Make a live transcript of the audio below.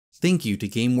Thank you to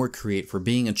GameWork Create for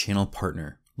being a channel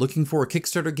partner. Looking for a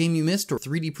Kickstarter game you missed or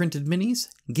 3D printed minis?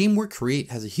 GameWork Create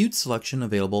has a huge selection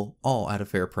available, all at a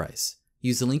fair price.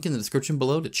 Use the link in the description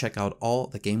below to check out all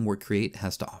that GameWork Create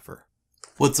has to offer.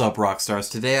 What's up, Rockstars?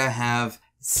 Today I have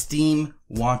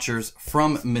Steamwatchers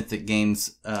from Mythic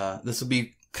Games. This will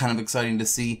be kind of exciting to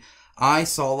see. I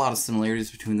saw a lot of similarities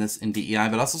between this and DEI,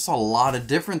 but I also saw a lot of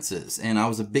differences, and I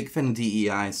was a big fan of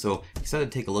DEI, so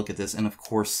excited to take a look at this. And of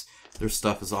course, their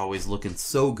stuff is always looking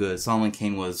so good. Solomon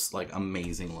Kane was like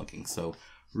amazing looking, so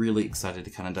really excited to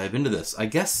kind of dive into this. I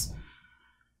guess,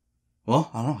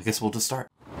 well, I don't know, I guess we'll just start.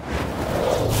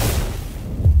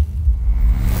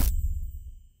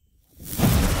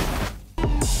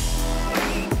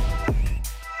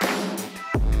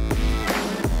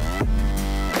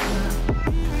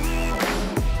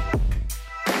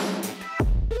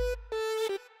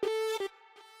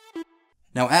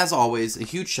 Now, as always, a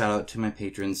huge shout out to my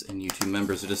patrons and YouTube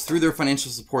members. It is through their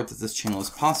financial support that this channel is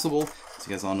possible. As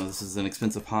you guys all know, this is an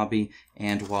expensive hobby,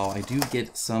 and while I do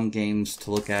get some games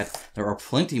to look at, there are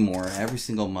plenty more every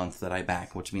single month that I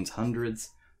back, which means hundreds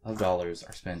of dollars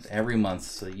are spent every month,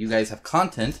 so you guys have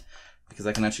content, because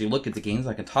I can actually look at the games,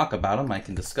 I can talk about them, I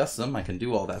can discuss them, I can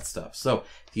do all that stuff. So,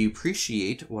 if you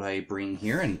appreciate what I bring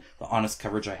here and the honest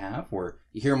coverage I have, where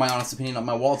you hear my honest opinion, not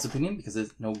my wallet's opinion,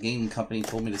 because no game company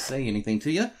told me to say anything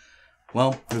to you,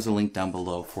 well, there's a link down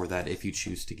below for that if you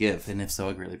choose to give. And if so,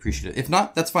 I'd really appreciate it. If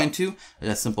not, that's fine too.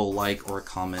 A simple like or a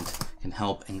comment can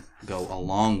help and go a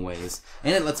long ways.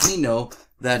 And it lets me know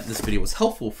that this video was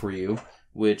helpful for you,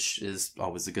 which is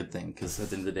always a good thing, because at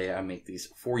the end of the day, I make these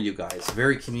for you guys.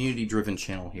 Very community-driven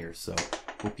channel here, so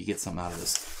hope you get something out of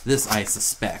this. This, I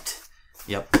suspect,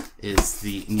 yep, is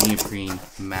the neoprene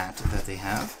mat that they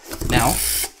have. Now,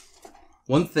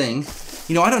 one thing,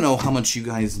 you know, I don't know how much you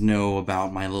guys know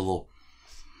about my little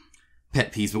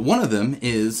pet peeves, but one of them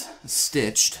is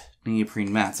stitched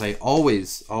neoprene mats. I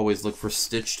always look for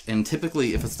stitched, and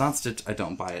typically if it's not stitched, I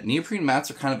don't buy it. Neoprene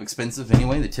mats are kind of expensive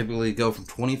anyway. They typically go from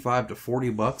 25 to 40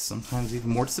 bucks, sometimes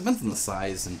even more. It depends on the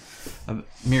size and a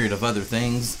myriad of other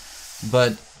things,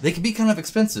 but they can be kind of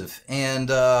expensive.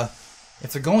 And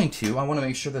if they're going to, I want to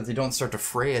make sure that they don't start to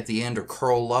fray at the end or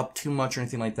curl up too much or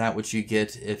anything like that, which you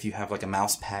get if you have like a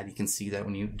mouse pad. You can see that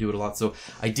when you do it a lot. So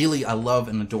ideally, I love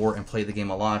and adore and play the game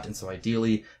a lot, and so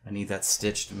ideally, I need that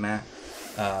stitched mat.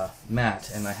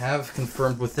 And I have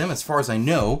confirmed with them, as far as I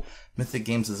know, Mythic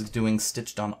Games is doing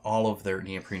stitched on all of their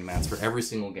neoprene mats for every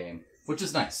single game, which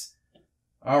is nice.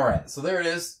 Alright, so there it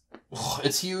is. Oh,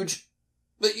 it's huge,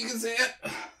 but you can see it.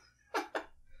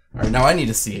 Alright, now I need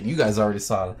to see it. You guys already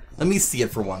saw it. Let me see it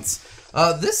for once.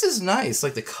 This is nice.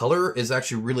 Like, the color is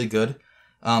actually really good.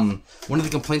 One of the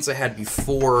complaints I had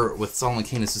before with Solomon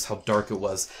Kane is just how dark it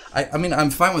was. I mean,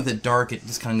 I'm fine with it dark. It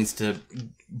just kind of needs to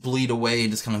bleed away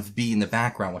and just kind of be in the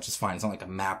background, which is fine. It's not like a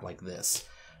map like this.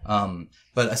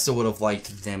 But I still would have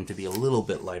liked them to be a little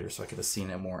bit lighter so I could have seen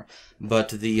it more. But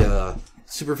the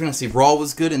Super Fantasy Brawl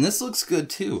was good, and this looks good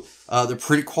too. The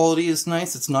print quality is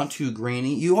nice. It's not too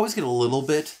grainy. You always get a little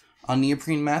bit on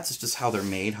neoprene mats. It's just how they're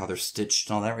made, how they're stitched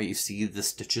and all that, right? You see the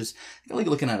stitches. I like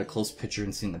looking at a close picture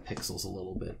and seeing the pixels a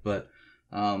little bit. But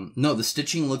no, the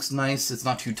stitching looks nice. It's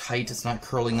not too tight. It's not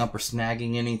curling up or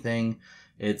snagging anything.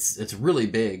 It's really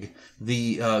big.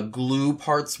 The glue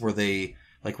parts where they,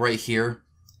 like right here,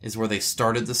 is where they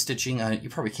started the stitching. You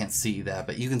probably can't see that,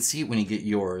 but you can see it when you get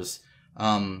yours.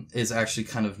 Is actually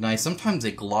kind of nice. Sometimes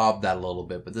they glob that a little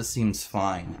bit, but this seems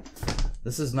fine.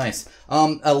 This is nice.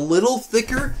 A little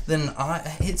thicker than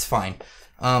it's fine.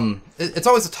 It's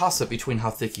always a toss-up between how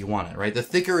thick you want it, right? The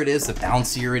thicker it is, the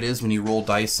bouncier it is when you roll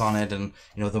dice on it, and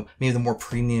you know, maybe the more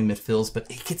premium it feels, but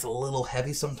it gets a little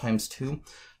heavy sometimes too.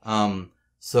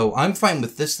 So I'm fine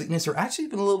with this thickness, or actually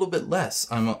even a little bit less.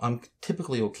 I'm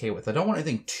typically okay with. I don't want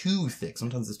anything too thick.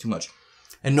 Sometimes it's too much.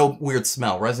 And no weird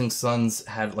smell. Rising Suns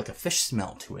had like a fish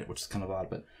smell to it, which is kind of odd,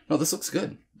 but no, this looks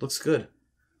good. Looks good.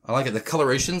 I like it. The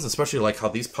colorations, especially like how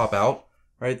these pop out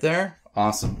right there.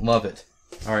 Awesome. Love it.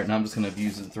 All right, now I'm just going to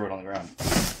abuse it and throw it on the ground.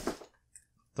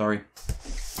 Sorry.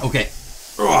 Okay.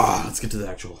 Let's get to the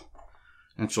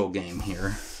actual game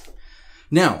here.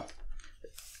 Now,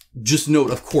 just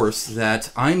note, of course,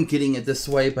 that I'm getting it this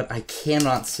way, but I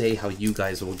cannot say how you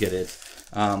guys will get it.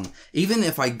 Even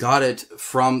if I got it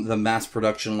from the mass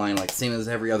production line, like same as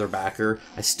every other backer,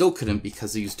 I still couldn't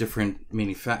because they use different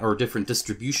different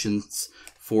distributions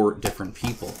for different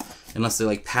people, unless they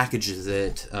like packages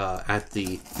it at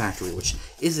the factory, which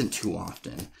isn't too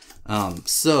often.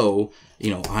 So,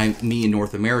 you know, me in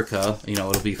North America, you know,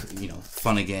 it'll be, you know,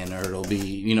 Fun Again, or it'll be,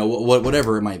 you know,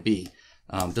 whatever it might be.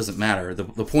 Doesn't matter.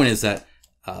 The point is that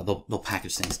they'll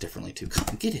package things differently too. Come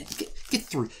on, get in, get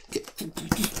through,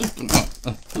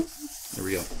 there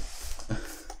we go.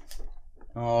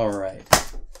 All right.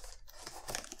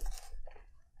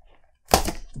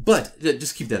 But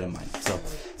just keep that in mind. So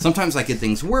sometimes I get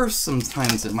things worse.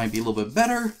 Sometimes it might be a little bit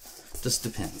better. Just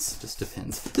depends. Just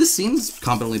depends. This seems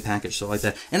competently packaged, so like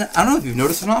that. And I don't know if you've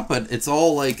noticed or not, but it's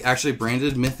all like actually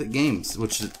branded Mythic Games,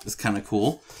 which is kind of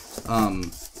cool.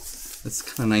 It's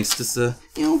kind of nice just to,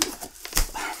 you know,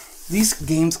 these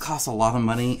games cost a lot of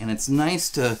money, and it's nice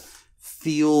to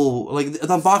feel like the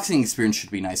unboxing experience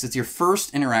should be nice. It's your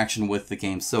first interaction with the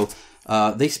game. So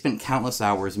they spent countless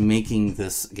hours making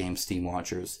this game,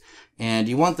 Steamwatchers, and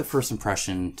you want the first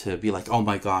impression to be like, oh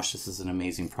my gosh, this is an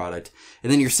amazing product.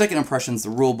 And then your second impression is the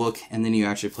rule book, and then you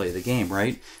actually play the game,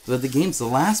 right? But the game's the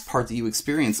last part that you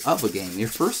experience of a game. Your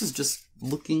first is just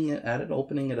looking at it,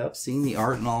 opening it up, seeing the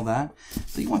art and all that.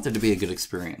 So you want there to be a good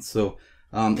experience. So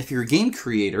if you're a game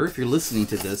creator, if you're listening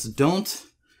to this, don't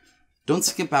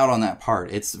skip out on that part.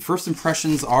 It's first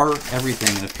impressions are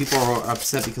everything. And if people are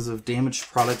upset because of damaged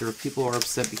product, or if people are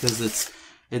upset because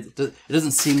it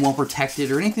doesn't seem well protected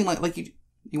or anything like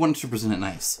you want it to present it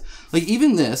nice. Like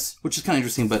even this, which is kind of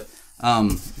interesting, but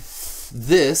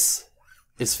this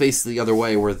is faced the other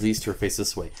way, where these two are faced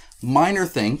this way. Minor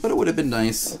thing, but it would have been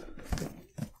nice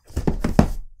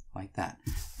like that.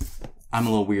 I'm a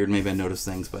little weird. Maybe I noticed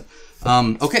things, but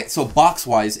okay. So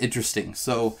box-wise, interesting.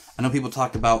 So I know people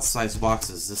talk about size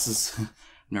boxes. This is I've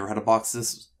never had a box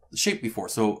this shape before.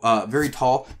 So very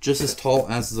tall, just as tall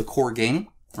as the core game.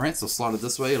 All right. So slotted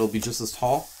this way, it'll be just as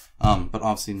tall, but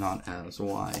obviously not as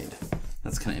wide.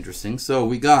 That's kind of interesting. So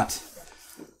we got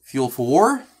Fuel for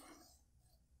War.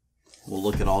 We'll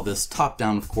look at all this top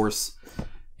down, of course,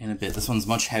 in a bit. This one's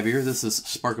much heavier. This is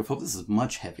Spark of Hope. This is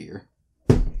much heavier.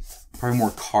 Probably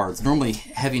more cards. Normally,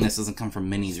 heaviness doesn't come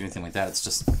from minis or anything like that. It's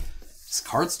just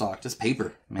cardstock, just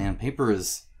paper. Man, paper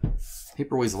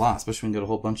weighs a lot, especially when you get a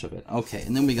whole bunch of it. Okay,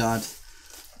 and then we got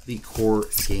the core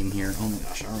game here. Oh my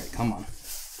gosh! All right, come on.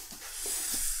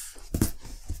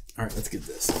 All right, let's get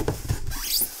this.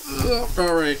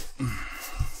 All right.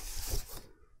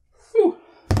 Whew.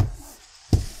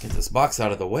 Get this box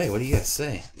out of the way. What do you guys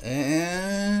say?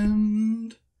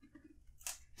 And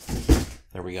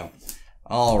there we go.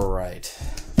 All right.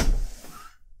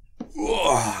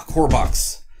 Ugh, core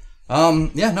box.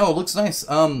 Yeah, no, it looks nice.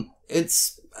 I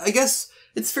guess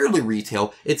it's fairly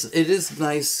retail. It is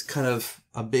nice, kind of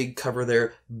a big cover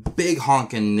there. Big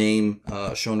honkin' name,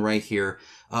 shown right here.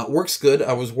 Works good.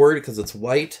 I was worried because it's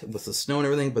white with the snow and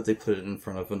everything, but they put it in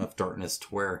front of enough darkness to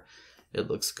where it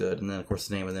looks good. And then, of course,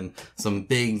 the name, and then some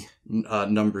big,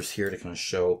 numbers here to kind of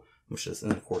show, which is,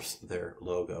 and of course, their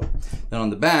logo. Then on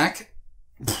the back,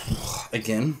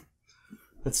 again,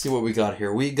 let's see what we got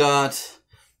here. We got,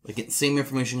 again, same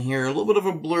information here, a little bit of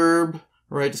a blurb,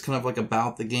 right? Just kind of like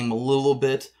about the game a little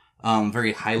bit.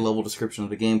 Very high level description of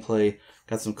the gameplay.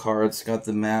 Got some cards, got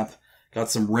the map, got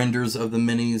some renders of the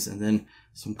minis, and then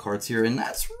some cards here, and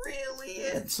that's really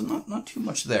it. So not too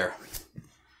much there.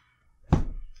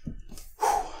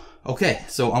 Okay,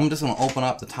 so I'm just going to open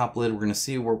up the top lid. We're going to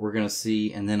see what we're going to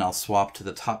see, and then I'll swap to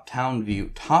the top-down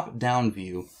view,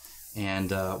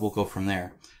 and we'll go from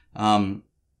there.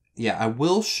 Yeah, I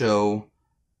will show.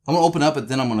 I'm going to open up it,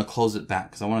 then I'm going to close it back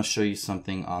because I want to show you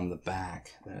something on the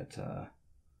back that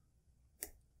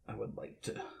I would like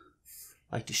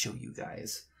to show you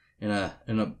guys in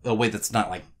a way that's not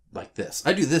like this.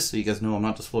 I do this so you guys know I'm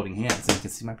not just floating hands and you can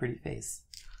see my pretty face.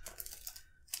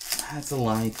 That's a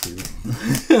lie too.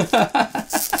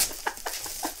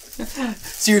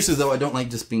 Seriously though, I don't like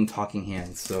just being talking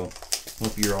hands, so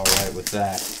hope you're all right with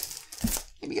that.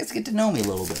 Maybe you guys get to know me a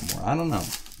little bit more. I don't know.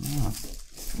 I'll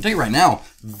tell you right now,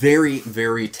 very,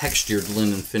 very textured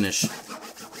linen finish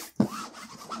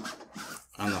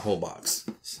on the whole box.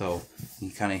 So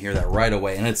you kind of hear that right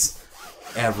away, and it's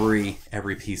every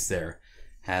piece there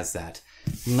has that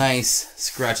nice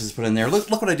scratches put in there. Look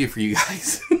what I do for you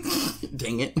guys.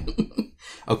 Dang it.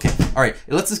 Okay, all right.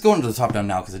 Let's just go into the top down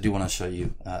now because I do want to show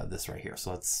you this right here.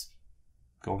 So let's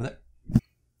go over there.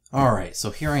 All right,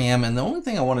 so here I am, and the only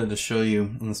thing I wanted to show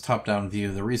you in this top-down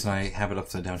view, the reason I have it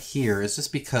upside down here is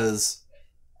just because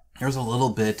there's a little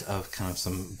bit of kind of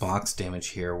some box damage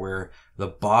here where the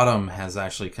bottom has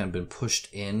actually kind of been pushed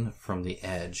in from the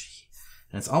edge,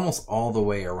 and it's almost all the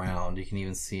way around. You can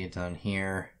even see it down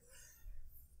here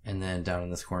and then down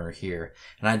in this corner here.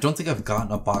 And I don't think I've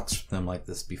gotten a box from them like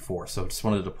this before, so just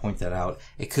wanted to point that out.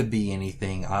 It could be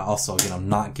anything. Also, again, I'm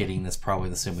not getting this probably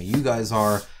the same way you guys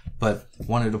are, but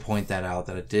wanted to point that out,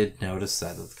 that I did notice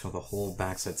that kind of the whole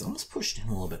backside's almost pushed in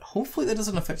a little bit. Hopefully that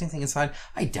doesn't affect anything inside.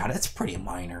 I doubt it. It's pretty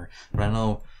minor, but I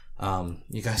know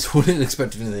You guys wouldn't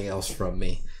expect anything else from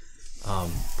me,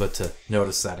 but to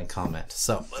notice that and comment.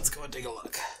 So let's go and take a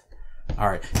look. All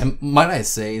right, and might I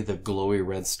say the glowy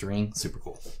red string, super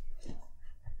cool.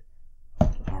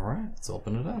 All right, let's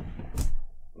open it up.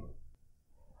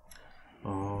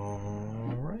 All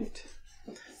right.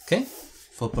 Okay,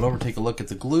 flip it over, take a look at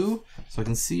the glue. So I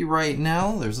can see right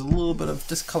now there's a little bit of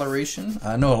discoloration.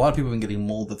 I know a lot of people have been getting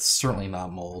mold. That's certainly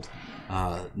not mold.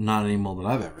 Not any mold that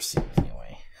I've ever seen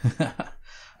anyway. A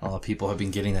lot of people have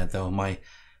been getting that though.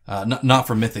 Not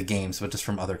from Mythic Games, but just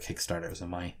from other Kickstarters,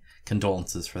 and my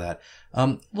condolences for that.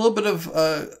 A little bit of,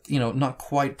 not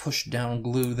quite pushed down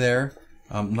glue there.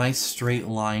 Nice straight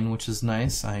line, which is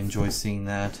nice. I enjoy seeing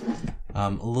that. A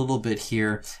little bit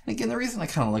here. And again, the reason I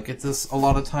kind of look at this a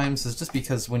lot of times is just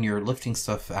because when you're lifting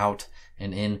stuff out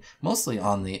and in, mostly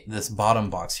on this bottom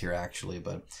box here actually,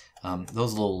 but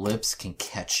those little lips can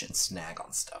catch and snag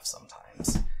on stuff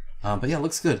sometimes. But yeah, it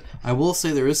looks good. I will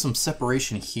say there is some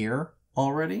separation here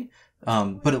already,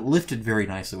 but it lifted very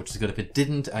nicely, which is good. If it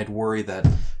didn't, I'd worry that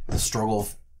the struggle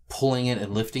of pulling it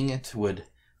and lifting it would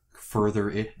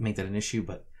further make that an issue,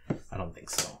 but I don't think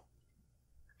so.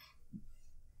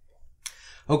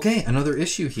 Okay, another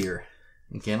issue here.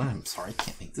 Again, I'm sorry, I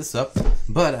can't make this up,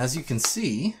 but as you can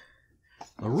see,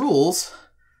 the rules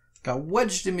got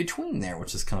wedged in between there,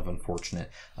 which is kind of unfortunate.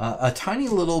 A tiny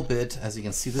little bit, as you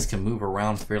can see, this can move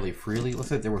around fairly freely. It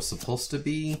looks like there was supposed to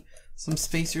be some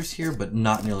spacers here, but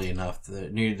not nearly enough. There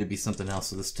needed to be something else,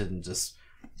 so this didn't just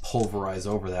pulverize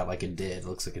over that like it did. It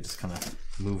looks like it just kind of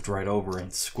moved right over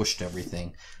and squished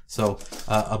everything. So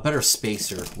a better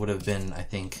spacer would have been, I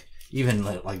think, even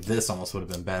like this almost would have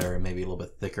been better, and maybe a little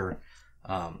bit thicker.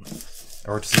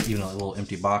 Or just even a little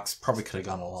empty box. Probably could have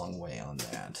gone a long way on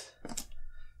that.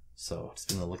 So just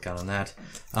been a look out on that.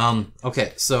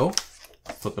 Okay, so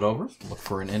flip it over, look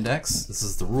for an index. This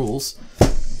is the rules.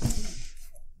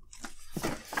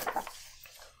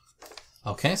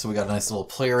 Okay, so we got a nice little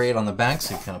player aid on the back,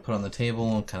 so you kind of put on the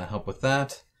table and kind of help with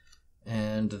that.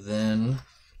 And then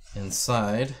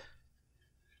inside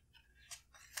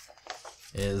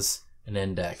is an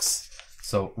index.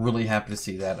 So really happy to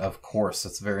see that, of course.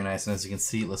 That's very nice. And as you can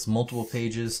see, it lists multiple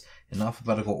pages in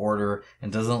alphabetical order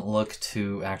and doesn't look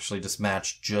to actually just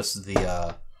match just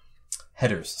the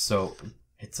headers. So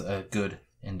it's a good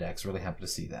index. Really happy to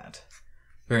see that.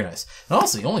 Very nice. And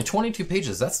honestly, only 22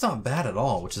 pages. That's not bad at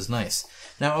all, which is nice.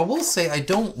 Now, I will say I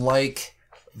don't like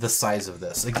the size of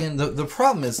this. Again, the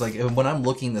problem is, like, when I'm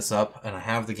looking this up and I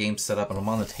have the game set up and I'm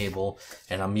on the table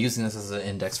and I'm using this as an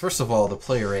index, first of all, the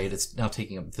player aid, it's now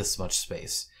taking up this much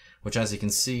space, which, as you can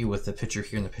see with the picture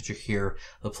here and the picture here,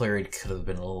 the player aid could have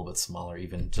been a little bit smaller,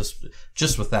 even just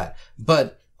with that.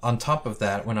 But on top of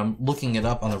that, when I'm looking it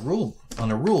up on a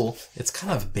rule, it's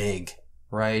kind of big,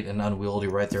 right, and unwieldy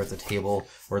right there at the table,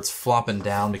 where it's flopping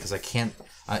down because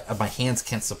my hands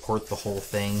can't support the whole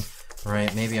thing,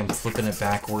 right? Maybe I'm flipping it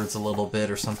backwards a little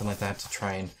bit or something like that to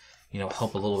try and,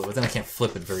 help a little bit, but then I can't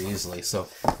flip it very easily. So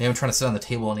maybe I'm trying to sit on the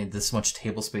table, I need this much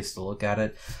table space to look at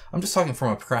it. I'm just talking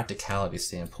from a practicality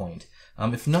standpoint.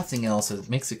 If nothing else, it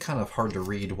makes it kind of hard to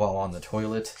read while on the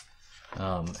toilet.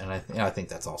 And I think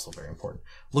that's also very important.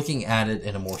 Looking at it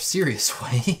in a more serious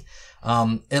way,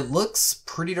 it looks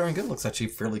pretty darn good. It looks actually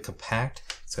fairly compact.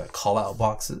 It's got call-out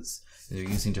boxes. They're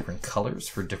using different colors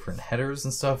for different headers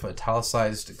and stuff,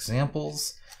 italicized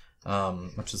examples,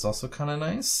 which is also kind of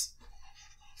nice.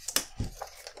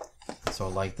 So I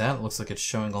like that. It looks like it's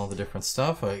showing all the different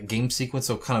stuff. A game sequence,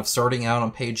 so kind of starting out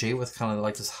on page 8 with kind of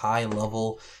like this high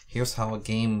level, here's how a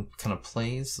game kind of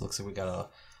plays. It looks like we got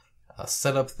a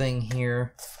setup thing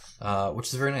here, which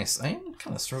is very nice. I am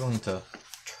kind of struggling to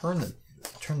turn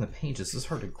the pages. It's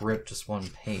hard to grip just one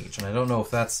page, and I don't know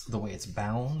if that's the way it's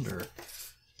bound or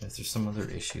if there's some other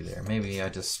issue there. Maybe I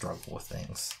just struggle with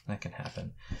things. That can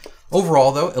happen.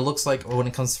 Overall, though, it looks like when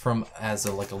it comes from as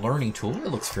a learning tool, it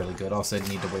looks fairly good. Also, I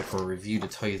need to wait for a review to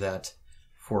tell you that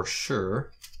for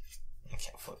sure. I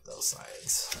can't flip those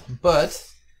sides, but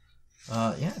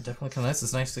yeah, definitely kind of nice.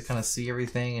 It's nice to kind of see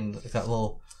everything and that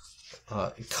little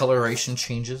coloration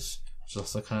changes, which is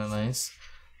also kind of nice.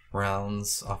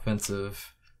 Rounds,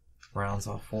 offensive, rounds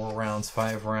off 4 rounds,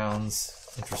 5 rounds.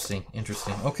 Interesting.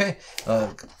 Okay, a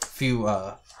few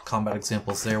combat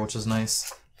examples there, which is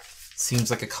nice.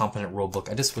 Seems like a competent rulebook.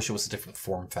 I just wish it was a different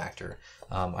form factor.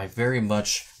 I very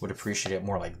much would appreciate it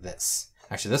more like this.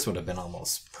 Actually, this would have been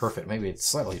almost perfect. Maybe it's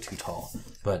slightly too tall,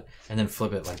 and then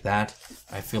flip it like that.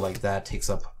 I feel like that takes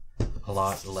up a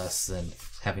lot less than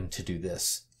having to do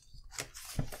this.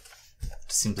 It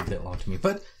seems a bit long to me,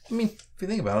 but I mean, if you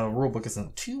think about it, a rulebook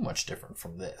isn't too much different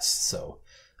from this. So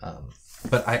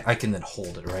But I can then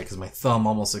hold it, right? Because my thumb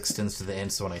almost extends to the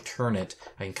end, so when I turn it,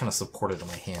 I can kind of support it in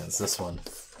my hands. This one,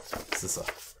 this is a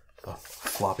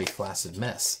floppy, flaccid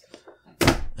mess.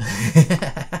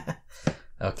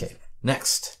 Okay,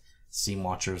 next.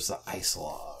 Steamwatchers, the ice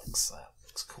logs. That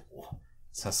looks cool.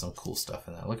 This has some cool stuff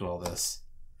in that. Look at all this.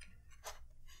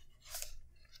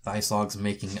 The ice logs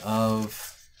making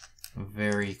of.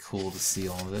 Very cool to see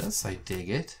all this. I dig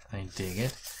it. I dig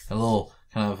it. A little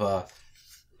kind of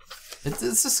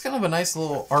it's just kind of a nice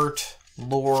little art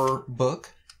lore book,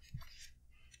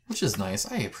 which is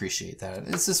nice. I appreciate that.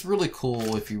 It's just really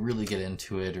cool if you really get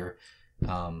into it, or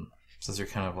since you're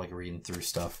kind of like reading through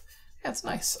stuff. Yeah, it's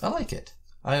nice. I like it.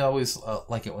 I always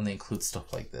like it when they include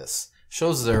stuff like this.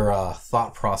 Shows their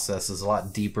thought process is a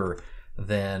lot deeper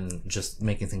than just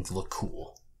making things look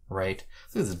cool, right?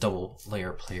 Look at the double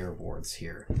layer player boards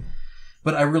here.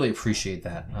 But I really appreciate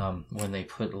that when they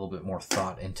put a little bit more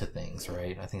thought into things,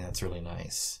 right? I think that's really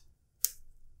nice.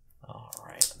 All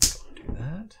right, let's go and do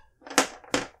that.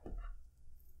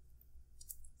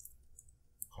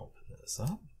 Open this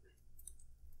up.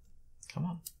 Come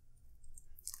on.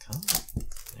 Come on.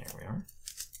 There we are.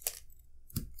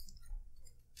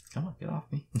 Come on, get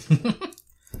off me.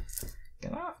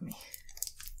 Get off me.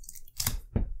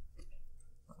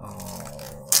 All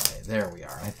right, there we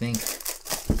are. I think,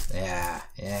 yeah,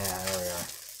 there we are.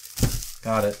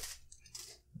 Got it.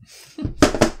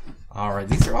 All right,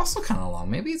 these are also kind of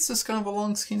long. Maybe it's just kind of a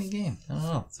long, skinny game. I don't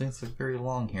know. It's like very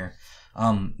long here.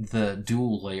 The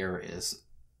dual layer is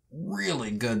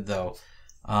really good though.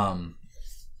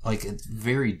 Like it's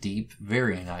very deep,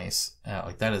 very nice.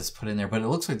 Like that is put in there, but it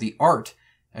looks like the art,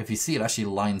 if you see it, actually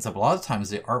lines up. A lot of times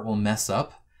the art will mess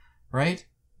up, right?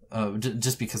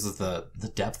 Just because of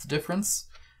the depth difference,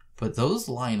 but those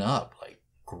line up like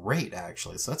great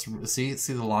actually. So that's see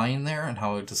the line there and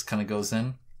how it just kind of goes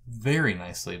in, very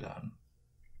nicely done.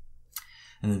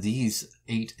 And then these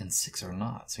 8 and 6 are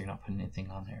not, so you're not putting anything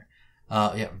on there.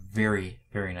 Yeah, very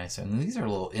nice. And then these are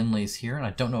little inlays here, and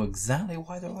I don't know exactly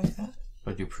why they're like that,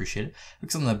 but I do appreciate it.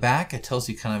 Because on the back, it tells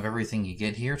you kind of everything you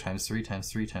get here, times 3, times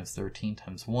 3, times 13,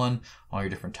 times 1, all your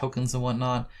different tokens and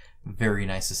whatnot. Very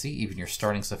nice to see, even your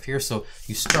starting stuff here. So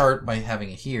you start by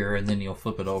having it here, and then you'll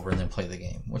flip it over and then play the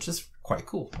game, which is quite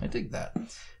cool. I dig that. And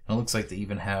it looks like they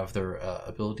even have their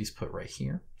abilities put right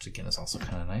here, which again is also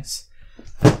kind of nice.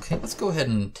 Okay, let's go ahead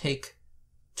and take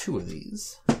 2 of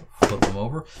these, flip them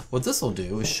over. What this will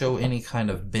do is show any kind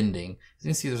of bending. As you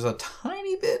can see, there's a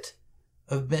tiny bit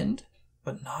of bend,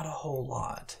 but not a whole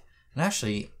lot. And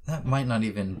actually, that might not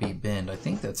even be bend. I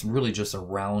think that's really just a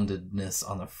roundedness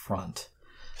on the front.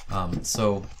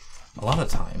 So a lot of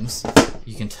times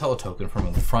you can tell a token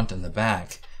from the front and the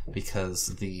back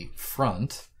because the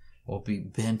front will be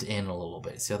bent in a little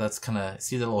bit. See how that's kind of,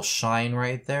 see the little shine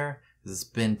right there? It's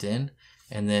bent in,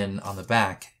 and then on the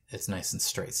back it's nice and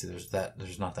straight. See,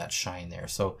 there's not that shine there.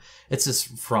 So it's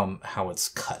just from how it's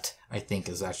cut, I think,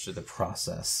 is actually the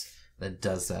process that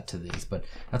does that to these. But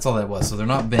that's all that was. So they're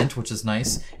not bent, which is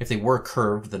nice. If they were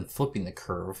curved, then flipping the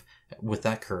curve with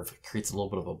that curve creates a little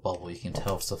bit of a bubble. You can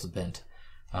tell if stuff's bent.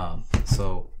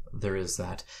 So there is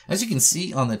that. As you can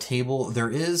see on the table, there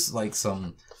is like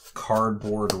some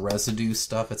cardboard residue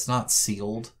stuff. It's not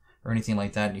sealed or anything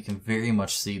like that. And you can very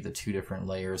much see the 2 different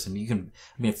layers, and you can,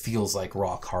 I mean, it feels like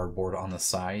raw cardboard on the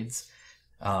sides.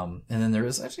 And then there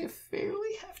is actually a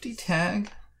fairly hefty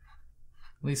tag.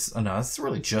 At least, no, it's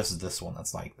really just this one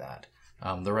that's like that.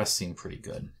 The rest seem pretty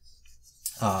good.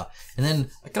 And then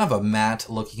kind of a matte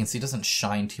look. You can see it doesn't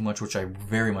shine too much, which I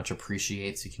very much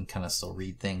appreciate, so you can kind of still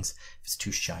read things. If it's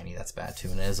too shiny, that's bad too.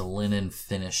 And it has a linen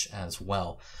finish as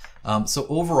well. So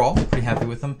overall, I'm pretty happy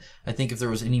with them. I think if there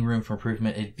was any room for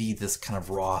improvement, it'd be this kind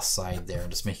of raw side there,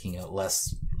 just making it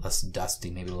less dusty,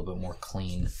 maybe a little bit more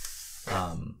clean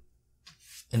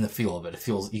in the feel of it. It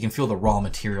feels, you can feel the raw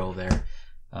material there.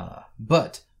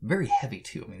 But very heavy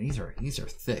too. I mean, these are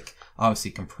thick,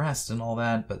 obviously compressed and all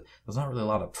that, but there's not really a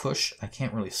lot of push. I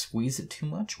can't really squeeze it too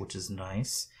much, which is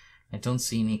nice. I don't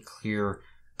see any clear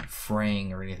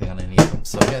fraying or anything on any of them.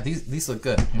 So yeah, these look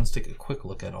good. Let's take a quick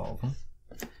look at all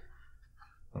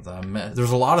of them.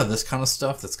 There's a lot of this kind of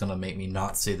stuff that's going to make me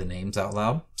not say the names out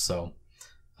loud. So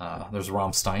there's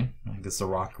Rammstein. I guess the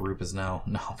rock group is now,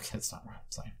 no, it's not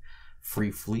Rammstein.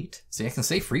 Free Fleet. See, I can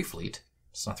say Free Fleet.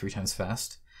 It's not 3 times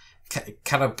fast.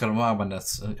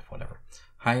 Whatever.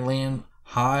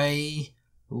 High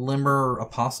Glimmer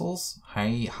Apostles.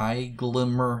 High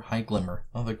Glimmer.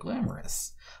 Oh, they're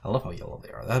glamorous. I love how yellow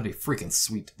they are. That'd be freaking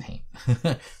sweet to paint.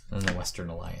 And the Western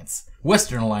Alliance.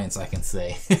 Western Alliance, I can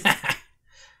say.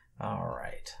 All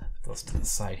right. Put those to the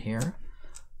side here.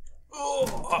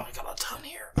 Oh, I got a ton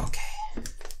here. Okay.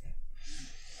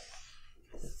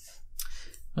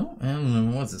 Oh,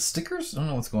 and what's it, stickers? I don't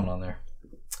know what's going on there.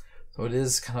 So it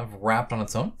is kind of wrapped on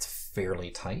its own. It's fairly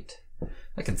tight.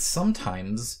 That can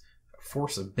sometimes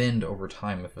force a bend over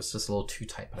time if it's just a little too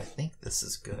tight, but I think this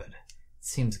is good. It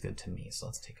seems good to me, so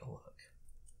let's take a look.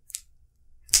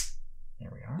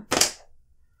 There we are.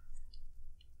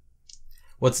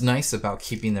 What's nice about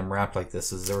keeping them wrapped like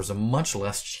this is there's a much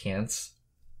less chance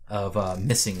of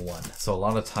missing one. So a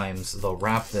lot of times they'll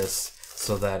wrap this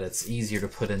so that it's easier to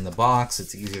put in the box,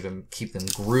 it's easier to keep them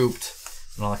grouped,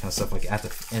 and all that kind of stuff like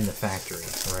in the factory,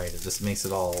 right? It just makes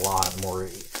it all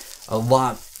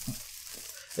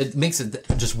it makes it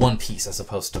just one piece as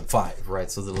opposed to 5,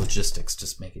 right? So the logistics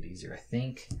just make it easier. I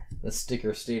think the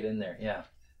sticker stayed in there, yeah.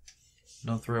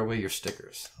 Don't throw away your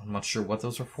stickers. I'm not sure what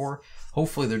those are for.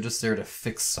 Hopefully they're just there to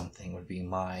fix something would be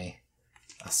my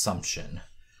assumption.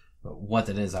 But what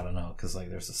that is, I don't know, because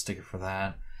like there's a sticker for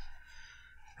that.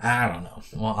 I don't know.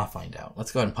 Well, I'll find out.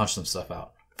 Let's go ahead and punch some stuff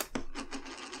out.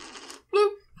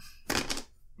 Bloop.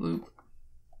 Bloop.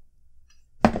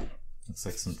 Looks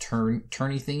like some turny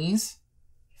thingies.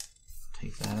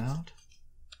 Take that out.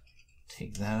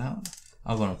 Take that out.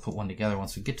 I'm going to put one together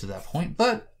once we get to that point,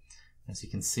 but as you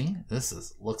can see,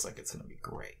 this looks like it's going to be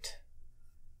great.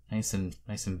 Nice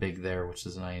and big there, which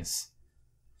is nice.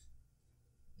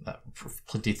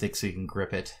 Plenty thick so you can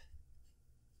grip it.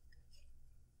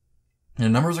 And the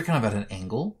numbers are kind of at an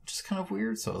angle, which is kind of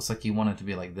weird. So it's like you want it to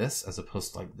be like this as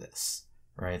opposed to like this,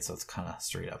 right? So it's kind of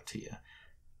straight up to you.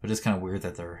 But it's kind of weird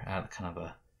that they're at kind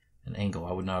of an angle.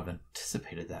 I would not have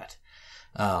anticipated that.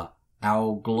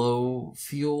 Alglo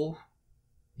fuel.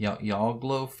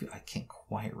 Y'all I can't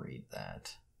quite read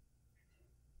that.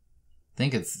 I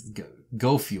think it's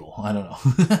go fuel. I don't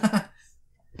know.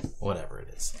 Whatever it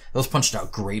is. Those punched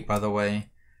out great, by the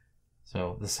way.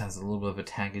 So this has a little bit of a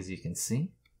tag, as you can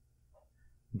see.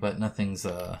 But nothing's,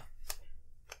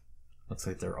 looks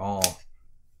like they're all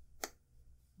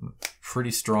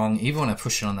pretty strong. Even when I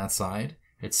push it on that side,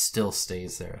 it still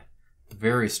stays there.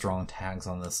 Very strong tags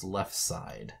on this left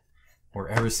side, where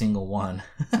every single one,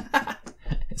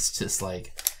 it's just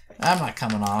like, I'm not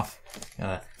coming off.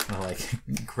 Gotta like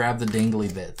grab the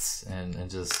dangly bits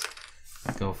and just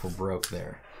go for broke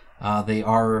there. They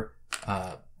are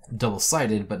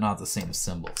double-sided, but not the same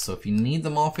symbol. So if you need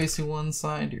them all facing one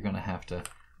side, you're going to have to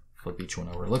flip each one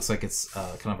over. It looks like it's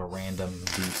kind of a random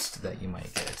boost that you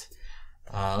might get.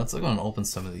 Let's go and open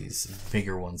some of these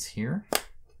bigger ones here.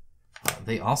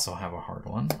 They also have a hard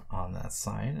one on that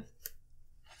side.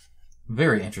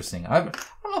 Very interesting. I don't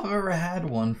know if I've ever had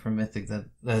one from Mythic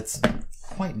that's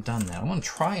quite done that. I'm going to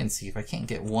try and see if I can't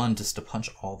get one just to punch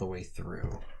all the way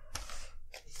through.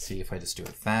 See if I just do it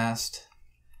fast.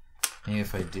 Maybe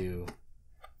if I do...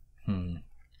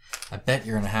 I bet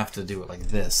you're going to have to do it like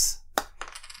this.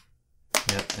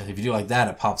 Yep, and if you do it like that,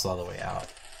 it pops all the way out.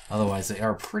 Otherwise, they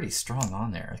are pretty strong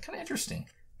on there. It's kind of interesting.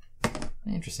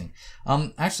 Interesting.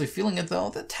 Actually, feeling it though,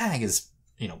 the tag is,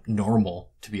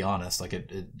 normal, to be honest. Like,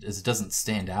 it doesn't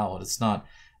stand out. It's not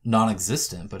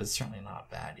non-existent, but it's certainly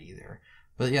not bad either.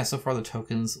 But yeah, so far the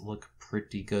tokens look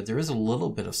pretty good. There is a little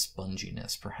bit of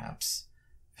sponginess, perhaps.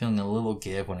 Feeling a little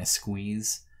give when I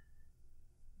squeeze.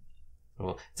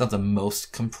 Well, it's not the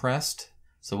most compressed,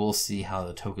 so we'll see how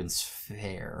the tokens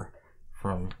fare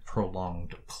from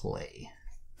prolonged play.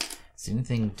 See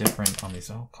anything different on these?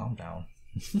 Oh, calm down.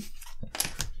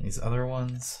 These other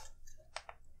ones.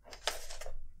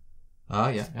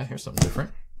 Yeah, here's something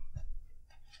different.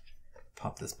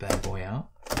 Pop this bad boy out.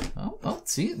 Oh,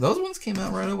 see, those ones came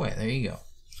out right away. There you go.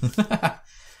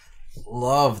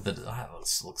 Love the design.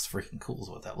 This looks freaking cool is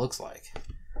what that looks like.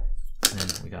 And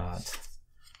then we got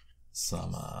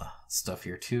some stuff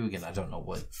here too. Again, I don't know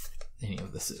what any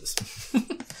of this is,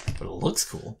 but it looks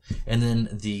cool. And then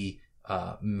the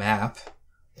map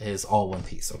is all one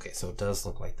piece. Okay, so it does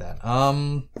look like that.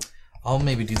 I'll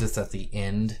maybe do this at the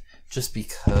end just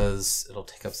because it'll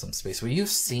take up some space. Well, you've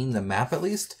seen the map at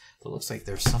least. It looks like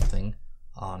there's something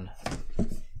on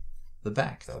the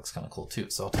back that looks kind of cool too.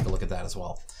 So I'll take a look at that as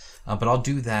well. But I'll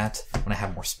do that when I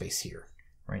have more space here.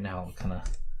 Right now I'm kind of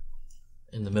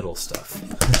in the middle of stuff,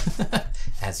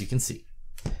 as you can see.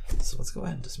 So let's go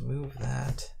ahead and just move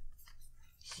that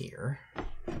here.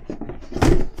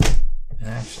 And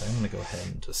actually, I'm going to go ahead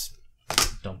and just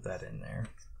dump that in there.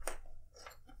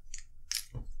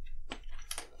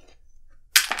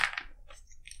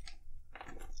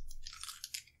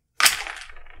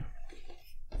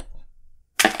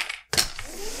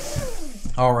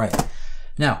 All right.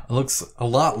 Now, it looks a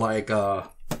lot like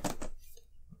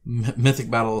Mythic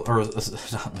Battle, or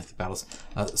not Mythic Battles,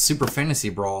 Super Fantasy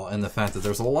Brawl, in the fact that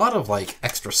there's a lot of like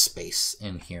extra space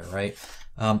in here, right?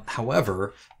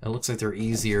 However, it looks like they're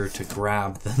easier to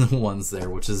grab than the ones there,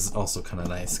 which is also kind of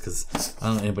nice because I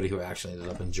don't know anybody who actually ended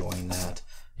up enjoying that.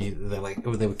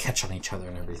 They would catch on each other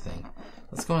and everything.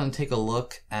 Let's go ahead and take a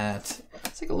look at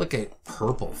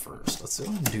purple first. Let's go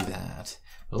ahead and do that.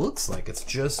 It looks like it's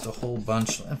just a whole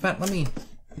bunch. In fact, let me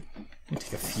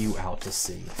take a few out to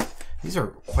see. These are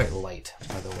quite light,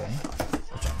 by the way,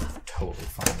 which I'm totally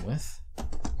fine with.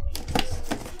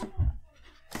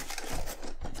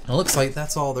 It looks like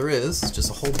that's all there is. It's just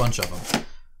a whole bunch of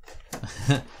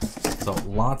them. So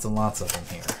lots and lots of them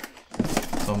here.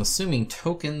 So I'm assuming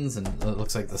tokens, and it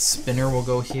looks like the spinner will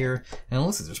go here. And it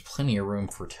looks like there's plenty of room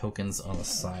for tokens on the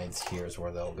sides here is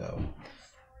where they'll go.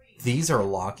 These are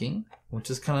locking,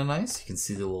 which is kind of nice. You can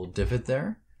see the little divot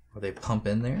there where they pump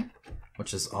in there,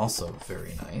 which is also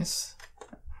very nice.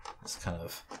 Just kind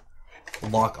of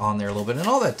lock on there a little bit. And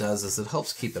all that does is it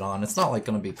helps keep it on. It's not like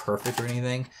going to be perfect or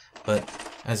anything, but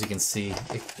as you can see,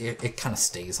 it kind of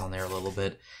stays on there a little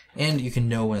bit. And you can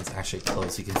know when it's actually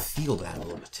closed. You can feel that a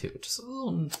little bit too. Just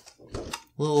a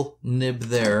little nib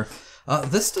there.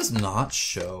 This does not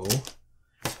show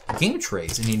game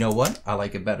trays. And you know what? I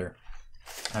like it better.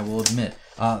 I will admit.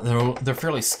 They're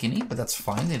fairly skinny, but that's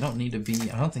fine. They don't need to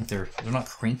be, I don't think they're not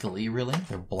crinkly really.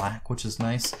 They're black, which is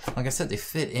nice. Like I said, they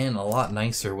fit in a lot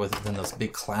nicer than those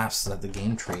big clasps that the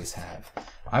game trays have.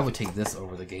 I would take this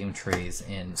over the game trays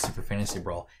in Super Fantasy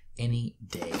Brawl any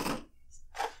day.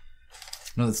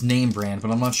 No, it's name brand,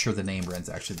 but I'm not sure the name brand's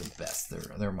actually the best.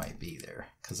 There might be there.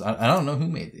 Because I don't know who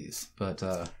made these, but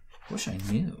wish I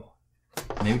knew.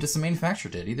 Maybe just the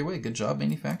manufacturer did. Either way, good job,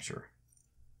 manufacturer.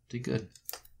 Did good.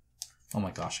 Oh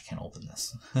my gosh, I can't open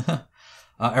this.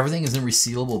 Everything is in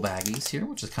resealable baggies here,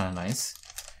 which is kind of nice.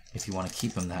 If you want to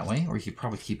keep them that way, or you could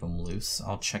probably keep them loose.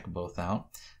 I'll check both out.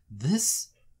 This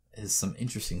is some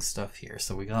interesting stuff here.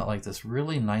 So we got like this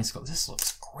really nice, this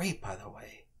looks great by the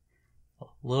way. A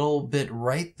little bit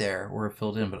right there where it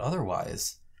filled in, but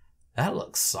otherwise, that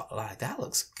looks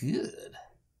good.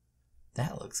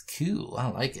 That looks cool. I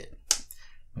like it.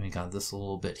 And we got this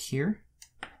little bit here.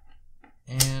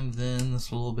 And then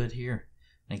this little bit here.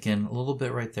 And again, a little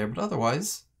bit right there, but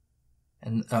otherwise,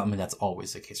 and I mean, that's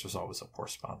always the case. There's always a poor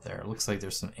spot there. It looks like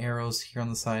there's some arrows here on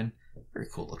the side. Very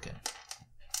cool looking.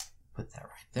 Put that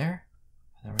right there.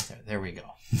 Put that right there. There we go.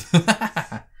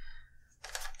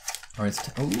 All right,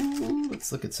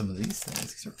 let's look at some of these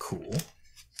things. These are cool.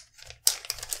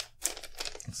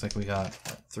 Looks like we got,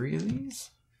 what, 3 of these?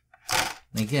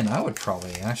 And again, I would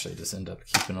probably actually just end up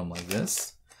keeping them like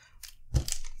this.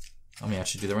 Let me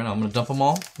actually do that right now. I'm going to dump them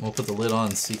all. We'll put the lid on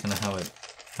and see kind of how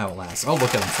it lasts. I'll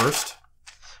look at them first.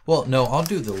 Well, no, I'll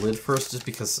do the lid first just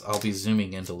because I'll be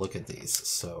zooming in to look at these.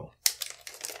 So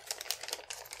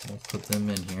we'll put them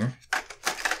in here. I'll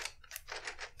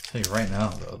tell you right now,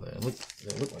 though, they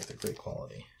look like they're great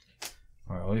quality.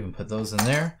 All right, I'll even put those in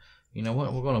there. You know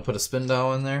what? We're going to put a spin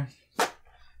dial in there.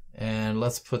 And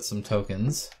let's put some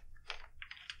tokens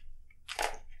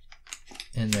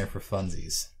in there for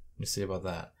funsies. Let me see about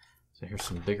that. So here's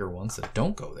some bigger ones that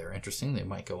don't go there. Interesting. They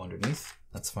might go underneath.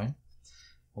 That's fine.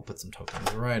 We'll put some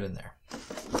tokens right in there.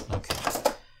 Okay.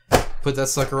 Put that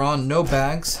sucker on. No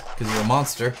bags, because you're a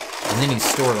monster. And then you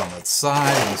store it on the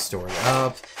side, and you store it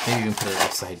up. Maybe you can put it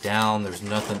upside down. There's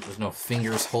nothing. There's no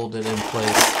fingers hold it in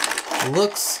place. It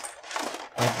looks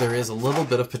like there is a little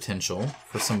bit of potential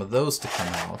for some of those to come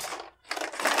out.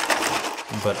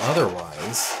 But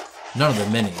otherwise, none of the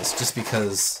minis, just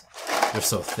because they're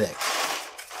so thick.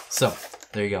 So,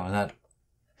 there you go. And that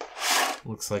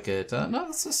looks like it... no,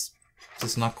 it's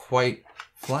just not quite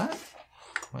flat.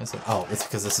 Why is it? Oh, it's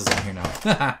because this is in here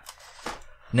now.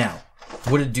 Now,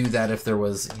 would it do that if there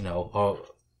was, you know,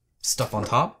 stuff on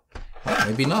top? Well,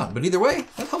 maybe not. But either way,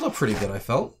 that held up pretty good, I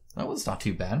felt. That was not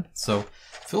too bad. So,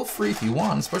 feel free if you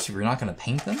want, especially if you're not going to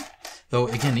paint them. Though,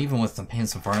 again, even with them painting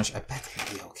some varnish, I bet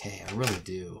they'd be okay. I really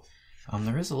do.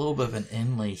 There is a little bit of an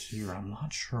inlay here. I'm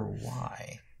not sure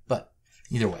why. But,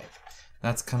 either way,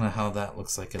 that's kind of how that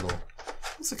looks like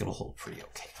it'll hold pretty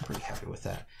okay. I'm pretty happy with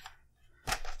that.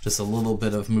 Just a little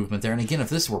bit of movement there. And again, if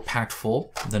this were packed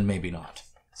full, then maybe not.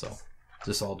 So,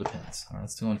 this all depends. All right,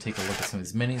 let's go and take a look at some of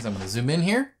these minis. I'm going to zoom in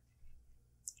here.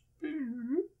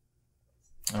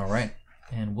 All right,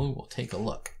 and we will take a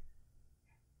look.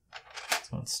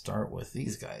 So let's start with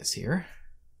these guys here.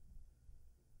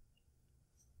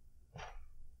 All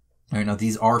right, now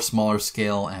these are smaller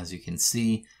scale, as you can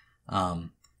see,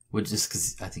 which is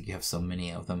because I think you have so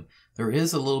many of them. There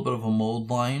is a little bit of a mold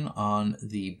line on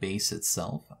the base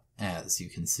itself, as you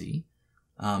can see.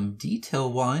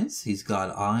 Detail-wise, he's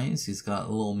got eyes, he's got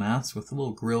a little mask with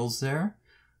little grills there.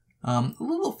 A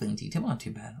little faint detail, not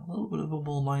too bad. A little bit of a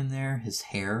mold line there. His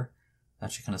hair,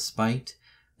 actually kind of spiked.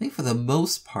 I think for the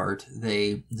most part,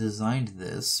 they designed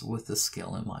this with the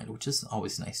scale in mind, which is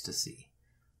always nice to see.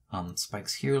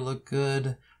 Spikes here look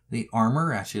good. The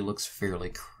armor actually looks fairly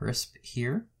crisp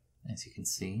here, as you can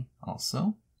see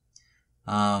also.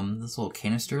 This little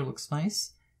canister looks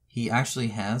nice. He actually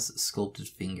has sculpted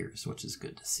fingers, which is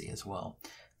good to see as well.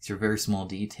 These are very small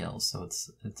details, so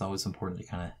it's always important to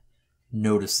kind of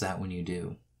notice that when you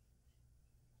do.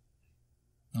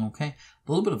 Okay,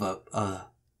 a little bit of a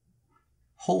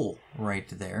hole right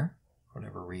there, for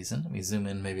whatever reason. Let me zoom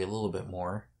in maybe a little bit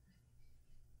more.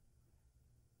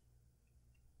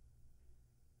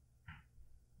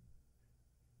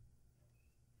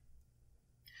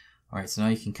 Alright, so now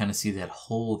you can kind of see that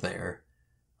hole there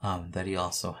that he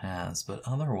also has. But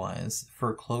otherwise,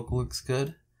 fur cloak looks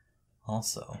good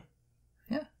also.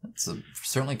 Yeah, it's a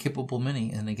certainly capable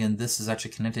mini. And again, this is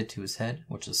actually connected to his head,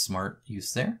 which is smart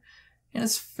use there. And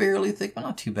it's fairly thick, but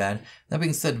not too bad. That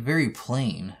being said, very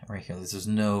plain right here. There's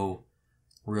no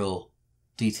real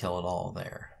detail at all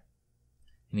there.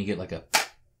 And you get like a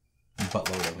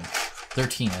buttload of them.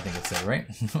 13, I think it's there, right?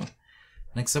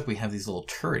 Next up, we have these little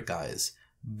turret guys.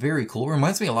 Very cool.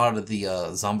 Reminds me a lot of the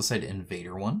Zombicide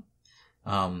Invader one,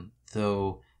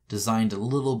 though designed a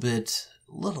little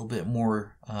bit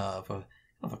more of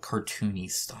a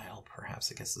cartoony style,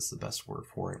 perhaps. I guess is the best word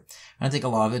for it. And I think a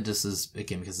lot of it just is,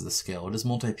 again, because of the scale. It is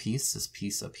multi-piece. This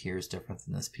piece up here is different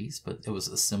than this piece, but it was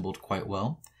assembled quite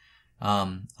well.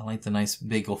 I like the nice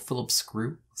big old Phillips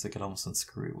screw. Looks like I could almost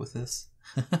unscrew it with this.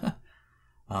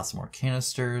 Some more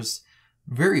canisters.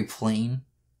 Very plain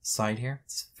side here.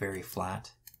 It's very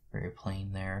flat, very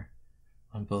plain there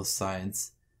on both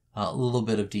sides. A little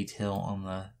bit of detail on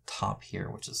the top here,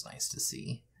 which is nice to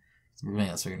see. Really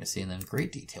that's what you're going to see. And then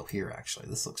great detail here, actually.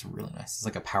 This looks really nice. It's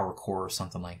like a power core or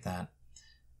something like that.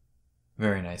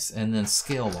 Very nice. And then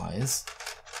scale-wise,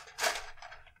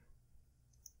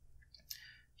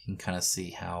 you can kind of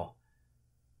see how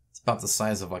it's about the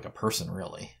size of like a person,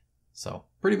 really. So,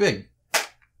 pretty big.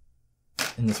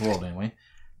 In this world, anyway.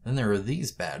 Then there are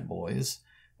these bad boys,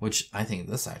 which I think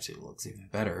this actually looks even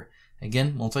better.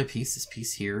 Again, multi-piece. This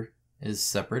piece here is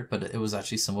separate, but it was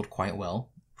actually assembled quite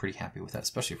well. Pretty happy with that,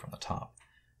 especially from the top.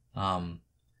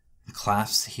 The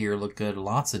clasps here look good.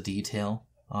 Lots of detail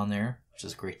on there, which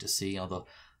is great to see. All the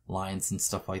lines and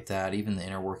stuff like that. Even the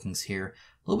inner workings here.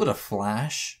 A little bit of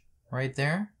flash right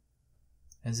there,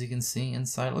 as you can see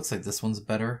inside. It looks like this one's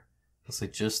better. Looks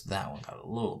like just that one got a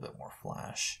little bit more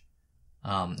flash.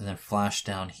 And then flash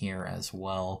down here as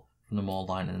well from the mold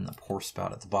line, and then the pour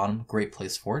spout at the bottom. Great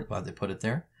place for it. Glad they put it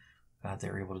there. Glad they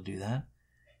were able to do that.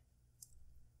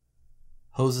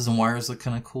 Hoses and wires look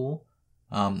kind of cool.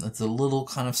 It's a little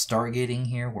kind of stargating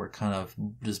here where it kind of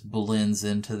just blends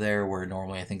into there where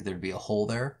normally I think there'd be a hole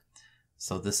there.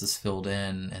 So this is filled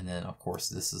in, and then of course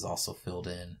this is also filled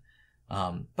in.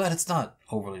 But it's not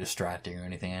overly distracting or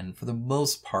anything, and for the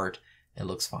most part it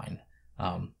looks fine.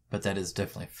 But that is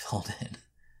definitely filled in.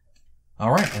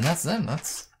 Alright, and that's them.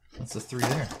 That's the three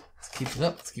there. Let's keep it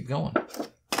up. Let's keep going.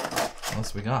 What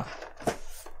else we got?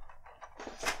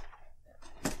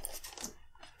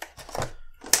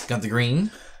 Got the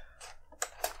green.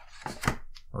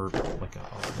 Or like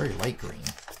a very light green.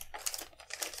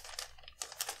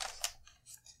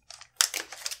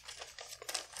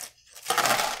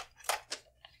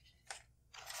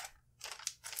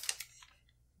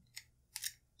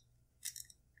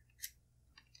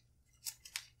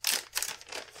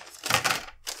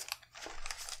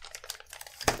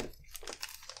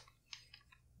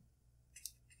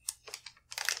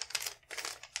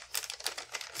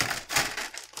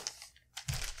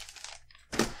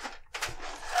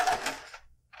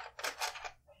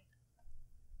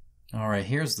 Alright,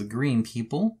 here's the green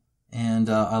people, and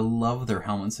I love their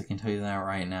helmets, I can tell you that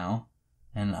right now.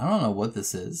 And I don't know what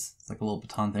this is. It's like a little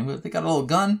baton thing, but they got a little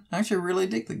gun. I actually really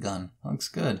dig the gun. It looks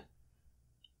good.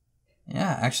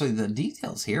 Yeah, actually the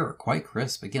details here are quite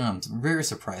crisp. Again, I'm very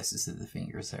surprised to see the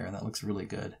fingers there. That looks really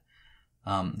good.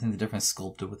 I think the difference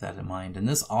sculpted with that in mind. And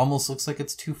this almost looks like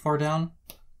it's too far down.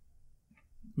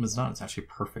 But it's not. It's actually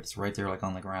perfect. It's right there like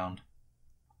on the ground.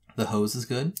 The hose is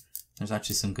good. There's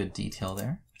actually some good detail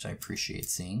there, which I appreciate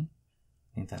seeing.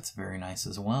 I think that's very nice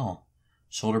as well.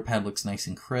 Shoulder pad looks nice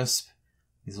and crisp.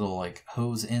 These little like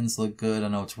hose ends look good. I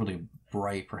know it's really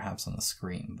bright perhaps on the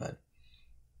screen, but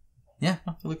yeah,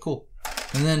 really cool.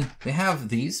 And then they have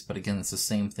these, but again, it's the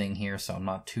same thing here, so I'm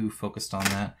not too focused on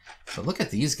that. But look at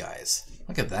these guys.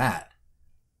 Look at that.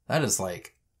 That is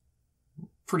like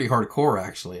pretty hardcore,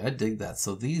 actually. I dig that.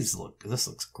 So this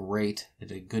looks great. They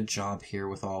did a good job here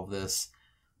with all of this.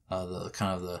 The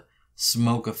kind of the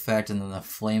smoke effect and then the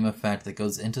flame effect that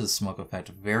goes into the smoke effect.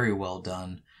 Very well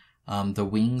done. The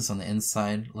wings on the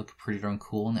inside look pretty darn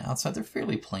cool. On the outside, they're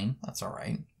fairly plain. That's all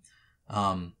right.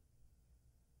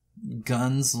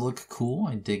 Guns look cool.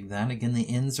 I dig that. Again, the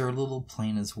ends are a little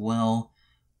plain as well,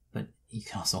 but you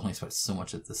can also only expect so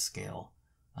much at this scale.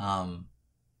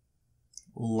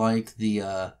 Like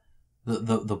the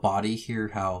body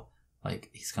here, how like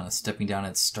he's kind of stepping down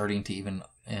and starting to even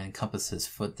encompass his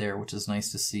foot there, which is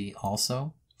nice to see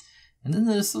also. And then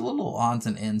there's the little odds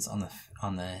and ends on the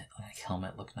like,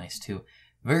 helmet look nice too.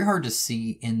 Very hard to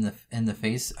see in the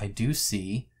face. I do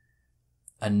see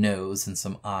a nose and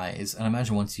some eyes, and I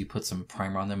imagine once you put some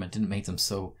primer on them and didn't make them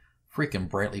so freaking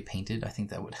brightly painted, I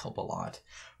think that would help a lot.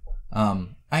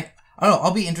 I don't know,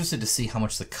 I'll be interested to see how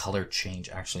much the color change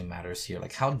actually matters here.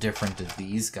 Like, how different do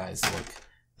these guys look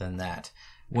than that?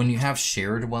 When you have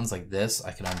shared ones like this,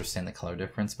 I can understand the color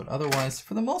difference, but otherwise,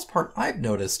 for the most part, I've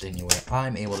noticed anyway,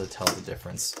 I'm able to tell the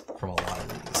difference from a lot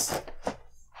of these.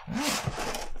 All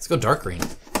right, let's go dark green.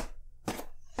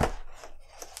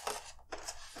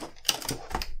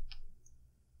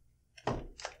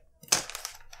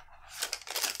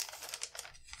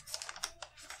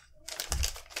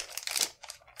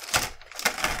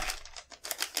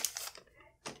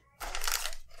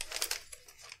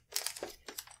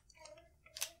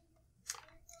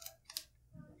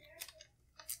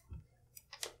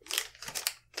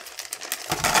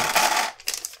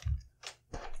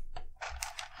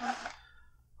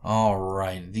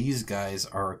 Alright, these guys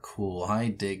are cool. I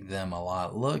dig them a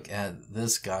lot. Look at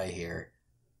this guy here.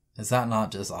 Is that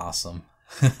not just awesome?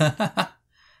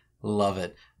 Love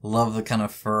it. Love the kind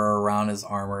of fur around his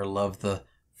armor. Love the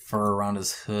fur around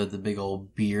his hood. The big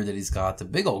old beard that he's got. The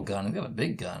big old gun. He's got a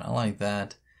big gun. I like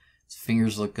that. His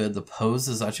fingers look good. The pose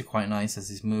is actually quite nice as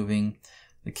he's moving.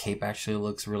 The cape actually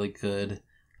looks really good.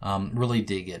 Really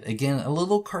dig it. Again, a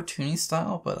little cartoony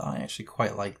style, but I actually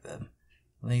quite like them.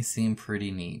 They seem pretty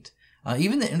neat.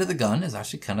 Even the end of the gun is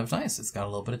actually kind of nice. It's got a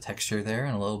little bit of texture there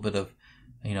and a little bit of,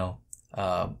 you know,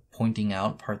 pointing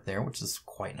out part there, which is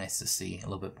quite nice to see. A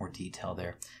little bit more detail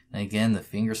there. And again, the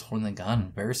fingers holding the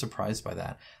gun. Very surprised by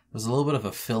that. There's a little bit of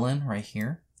a fill-in right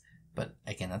here. But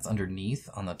again, that's underneath.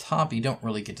 On the top, you don't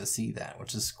really get to see that,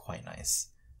 which is quite nice.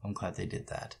 I'm glad they did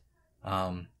that.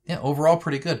 Yeah, overall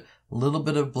pretty good. A little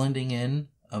bit of blending in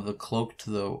of the cloak to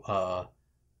the...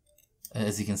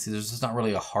 as you can see, there's just not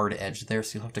really a hard edge there,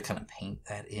 so you'll have to kind of paint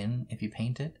that in if you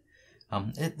paint it.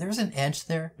 There's an edge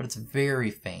there, but it's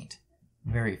very faint.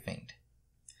 Very faint.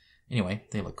 Anyway,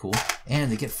 they look cool.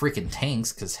 And they get freaking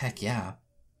tanks, because heck yeah.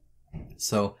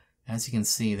 So, as you can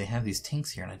see, they have these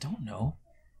tanks here, and I don't know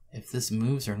if this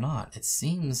moves or not. It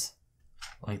seems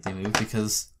like they move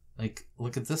because, like,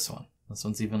 look at this one. This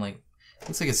one's even like,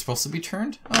 looks like it's supposed to be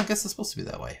turned. Oh, I guess it's supposed to be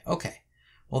that way. Okay.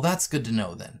 Well, that's good to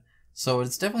know then. So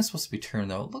it's definitely supposed to be turned,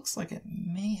 though. It looks like it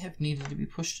may have needed to be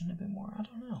pushed in a bit more. I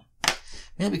don't know.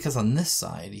 Maybe because on this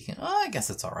side, you can... Oh, I guess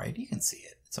it's all right. You can see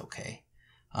it. It's okay.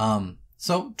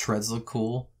 So treads look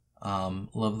cool.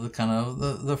 Love the kind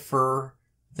of the fur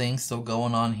thing still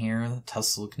going on here. The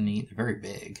tusks look neat. They're very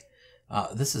big.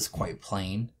 This is quite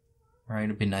plain, right?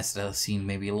 It'd be nice to have seen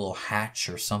maybe a little hatch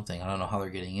or something. I don't know how they're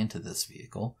getting into this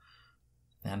vehicle.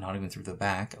 And not even through the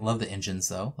back. I love the engines,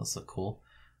 though. Those look cool.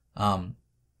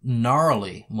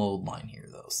 Gnarly mold line here,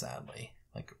 though, sadly.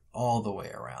 Like, all the way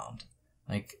around.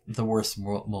 Like, the worst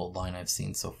mold line I've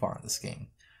seen so far in this game.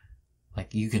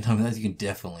 Like, you can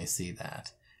definitely see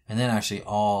that. And then actually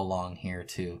all along here,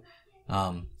 too.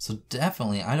 So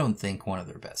definitely, I don't think one of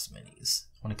their best minis.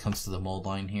 When it comes to the mold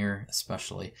line here,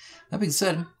 especially. That being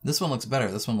said, this one looks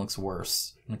better. This one looks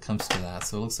worse when it comes to that.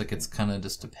 So it looks like it's kind of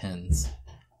just depends.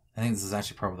 I think this is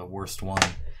actually probably the worst one.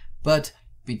 But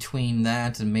between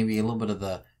that and maybe a little bit of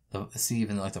the see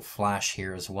even like the flash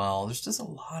here as well. There's just a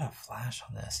lot of flash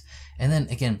on this. And then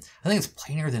again, I think it's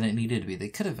plainer than it needed to be. They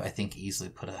could have, I think, easily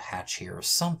put a hatch here or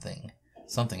something.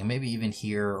 And maybe even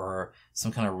here or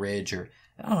some kind of ridge or,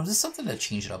 I don't know, just something to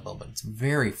change it up a little bit. It's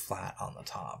very flat on the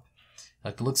top.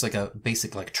 Like, it looks like a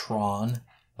basic, like, Tron,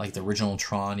 like the original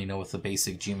Tron, you know, with the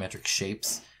basic geometric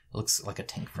shapes. It looks like a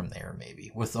tank from there,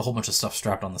 maybe, with a whole bunch of stuff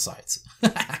strapped on the sides.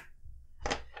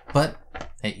 But,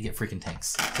 hey, you get freaking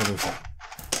tanks. So there's that.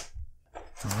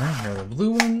 Alright, here are the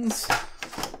blue ones.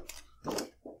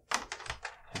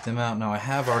 Get them out. Now, I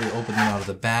have already opened them out of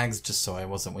the bags just so I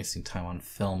wasn't wasting time on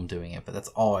film doing it, but that's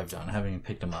all I've done. I haven't even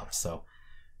picked them up, so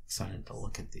excited to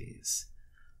look at these.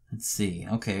 Let's see.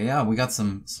 Okay, yeah, we got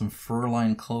some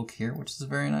fur-lined cloak here, which is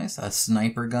very nice. A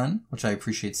sniper gun, which I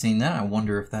appreciate seeing that. I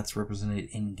wonder if that's represented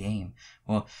in-game.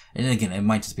 Well, and again, it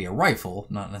might just be a rifle,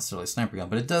 not necessarily a sniper gun,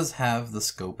 but it does have the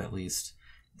scope at least.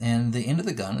 And the end of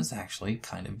the gun is actually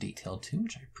kind of detailed too,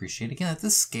 which I appreciate. Again, at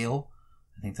this scale,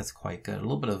 I think that's quite good. A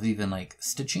little bit of even like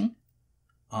stitching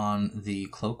on the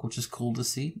cloak, which is cool to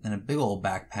see. And a big old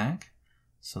backpack.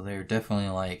 So they're definitely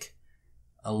like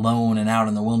alone and out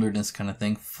in the wilderness kind of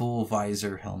thing. Full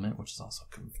visor helmet, which is also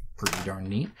pretty darn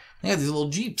neat. They got these little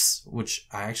Jeeps, which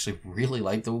I actually really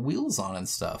like the wheels on and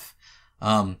stuff.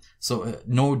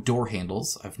 No door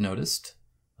handles, I've noticed,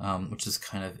 which is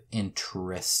kind of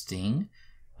interesting.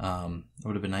 It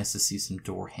would have been nice to see some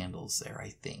door handles there, I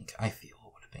think. I feel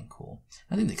it would have been cool.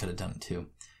 I think they could have done it too.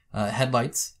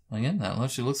 Headlights, again, that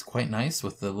actually looks quite nice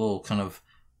with the little kind of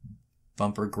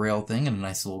bumper grail thing and a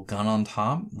nice little gun on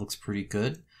top. Looks pretty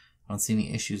good. I don't see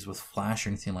any issues with flash or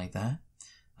anything like that.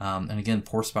 And again,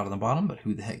 pour spout on the bottom, but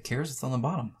who the heck cares? It's on the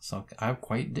bottom. So I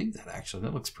quite dig that, actually.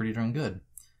 That looks pretty darn good.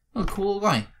 Oh, cool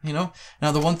guy, you know?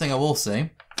 Now, the one thing I will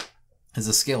say is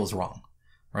the scale is wrong.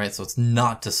 Right, so it's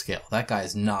not to scale. That guy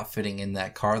is not fitting in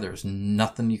that car. There's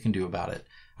nothing you can do about it.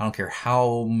 I don't care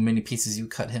how many pieces you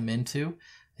cut him into.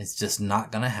 It's just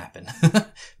not going to happen.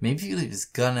 Maybe if you leave his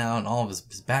gun out and all of his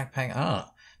backpack. I don't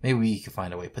know. Maybe we can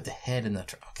find a way. Put the head in the...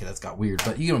 Okay, that's got weird.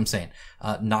 But you get what I'm saying.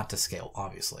 Not to scale,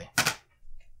 obviously.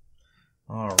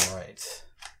 All right.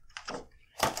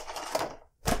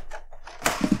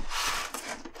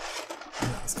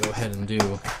 Let's go ahead and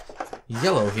do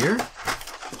yellow here.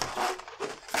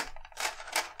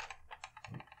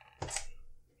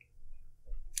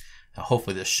 Now,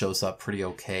 hopefully this shows up pretty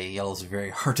okay. Yellow's very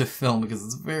hard to film because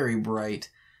it's very bright.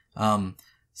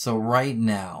 So right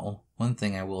now, one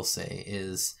thing I will say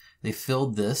is they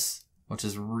filled this, which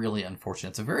is really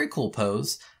unfortunate. It's a very cool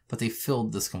pose, but they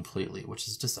filled this completely, which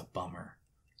is just a bummer.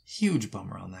 Huge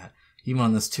bummer on that. Even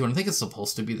on this too, and I think it's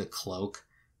supposed to be the cloak,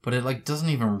 but it like doesn't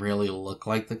even really look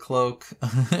like the cloak,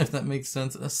 if that makes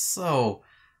sense. It's so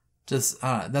just,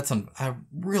 I'm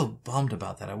real bummed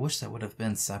about that. I wish that would have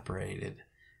been separated.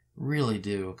 Really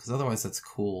do, because otherwise that's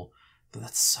cool, but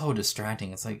that's so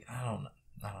distracting. It's like, I don't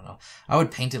know. I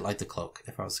would paint it like the cloak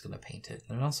if I was going to paint it.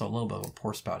 There's also a little bit of a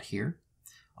pour spout here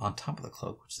on top of the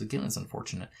cloak, which again is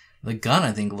unfortunate. The gun,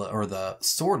 I think, or the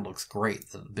sword looks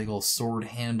great. The big old sword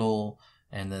handle,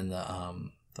 and then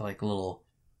the like little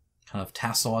kind of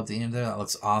tassel at the end there. That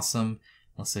looks awesome.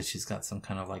 Looks like she's got some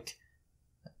kind of like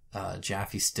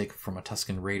Jaffe stick from a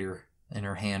Tusken Raider in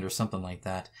her hand or something like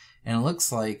that. And it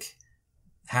looks like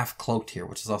half cloaked here,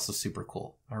 which is also super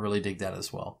cool. I really dig that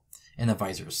as well. And the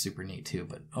visor is super neat too,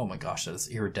 but oh my gosh, that is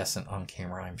iridescent on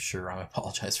camera, I'm sure. I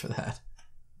apologize for that.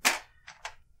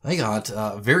 They got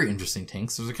very interesting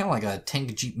tanks. There's kind of like a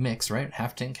tank Jeep mix, right?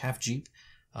 Half tank, half Jeep.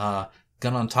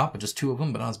 Gun on top, but just two of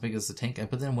them, but not as big as the tank.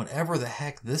 But then whatever the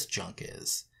heck this junk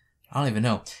is, I don't even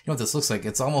know. You know what this looks like?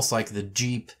 It's almost like the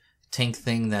Jeep tank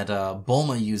thing that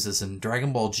Bulma uses in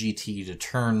Dragon Ball GT to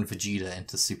turn Vegeta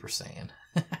into Super Saiyan.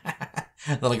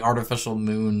 The like artificial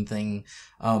moon thing.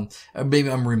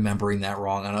 Maybe I'm remembering that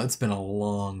wrong. I know it's been a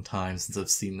long time since I've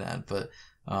seen that, but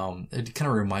it kind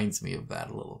of reminds me of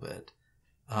that a little bit.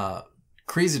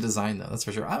 Crazy design though, that's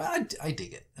for sure. I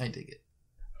dig it. I dig it.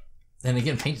 And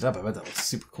again, painted up, I bet that looks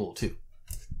super cool too.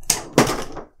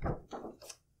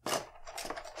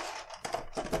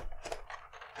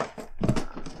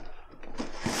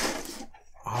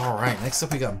 All right, next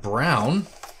up we got brown.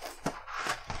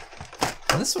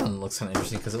 And this one looks kind of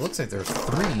interesting because it looks like there's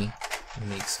 3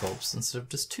 unique sculpts instead of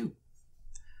just 2.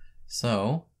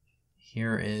 So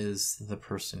here is the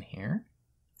person here.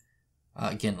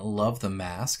 Again, love the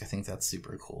mask. I think that's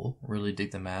super cool. Really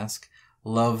dig the mask.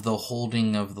 Love the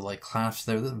holding of the like clasps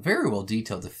there. They're very well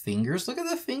detailed. The fingers. Look at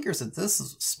the fingers at this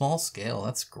small scale.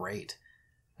 That's great.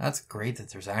 That's great that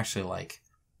there's actually like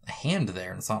a hand there.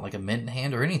 And it's not like a mitten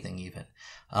hand or anything even.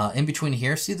 In between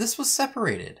here, see, this was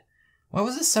separated. Why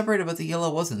was this separated but the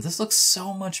yellow wasn't? This looks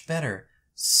so much better.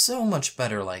 So much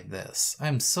better like this.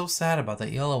 I'm so sad about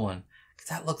that yellow one.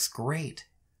 That looks great.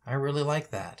 I really like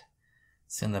that.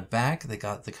 See, in the back, they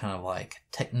got the kind of like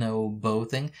techno bow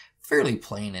thing. Fairly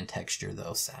plain in texture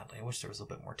though, sadly. I wish there was a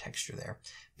bit more texture there.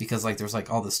 Because like there's like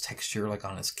all this texture like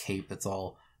on his cape. It's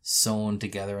all sewn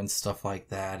together and stuff like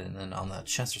that. And then on the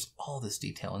chest, there's all this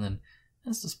detail. And then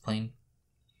it's just plain.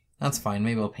 That's fine.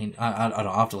 Maybe I'll paint. I don't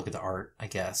know. I'll have to look at the art, I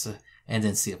guess. And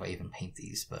then see if I even paint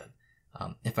these. But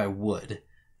if I would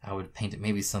paint it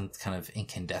maybe some kind of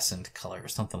incandescent color or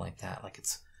something like that. Like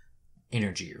it's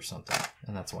energy or something.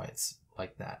 And that's why it's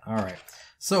like that. All right.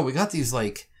 So we got these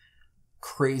like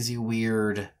crazy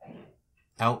weird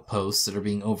outposts that are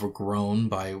being overgrown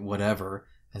by whatever.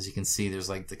 As you can see, there's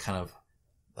like the kind of,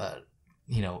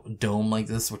 dome like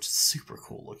this, which is super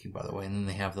cool looking, by the way. And then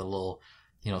they have the little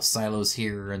you know, silos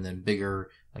here and then bigger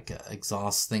like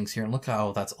exhaust things here. And look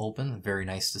how that's open. Very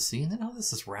nice to see. And then oh,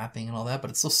 this is wrapping and all that, but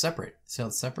it's still separate. See how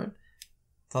it's separate?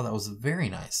 Thought that was very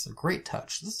nice. A great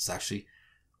touch. This is actually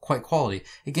quite quality.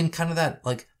 Again, kind of that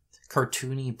like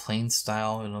cartoony plain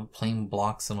style, you know, plain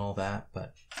blocks and all that,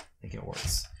 but I think it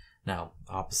works. Now,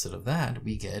 opposite of that,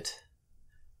 we get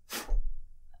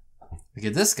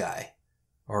this guy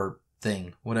or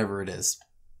thing, whatever it is.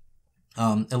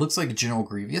 It looks like General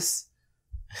Grievous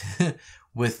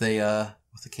with a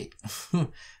cape.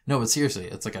 No, but seriously,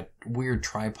 it's like a weird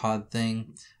tripod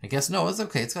thing. I guess no, it's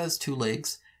okay. It's got its 2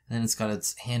 legs, and then it's got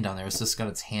its hand down there. It's just got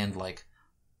its hand like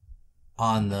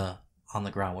on the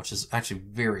ground, which is actually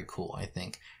very cool, I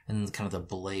think. And then kind of the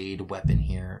blade weapon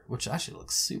here, which actually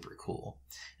looks super cool.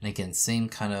 And again, same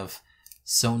kind of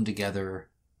sewn together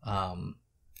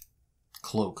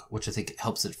cloak, which I think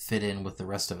helps it fit in with the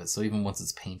rest of it. So even once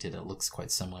it's painted, it looks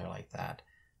quite similar like that.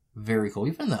 Very cool.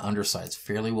 Even the underside's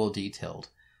fairly well detailed.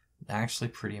 Actually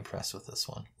pretty impressed with this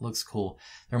one. Looks cool.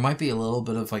 There might be a little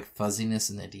bit of like fuzziness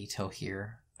in the detail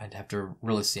here. I'd have to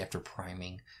really see after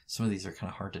priming. Some of these are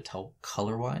kind of hard to tell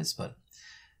color-wise, but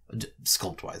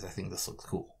sculpt-wise, I think this looks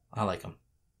cool. I like them.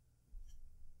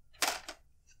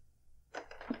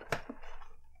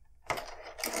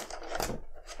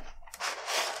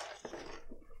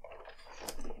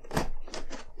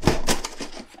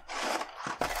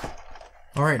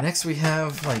 Alright, next we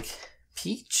have like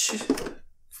peach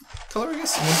color, I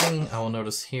guess. One thing I will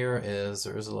notice here is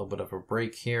there is a little bit of a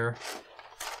break here.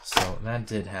 So that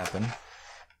did happen.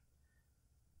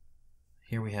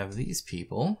 Here we have these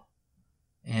people.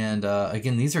 And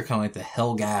again, these are kind of like the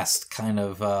Hellgast kind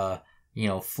of, you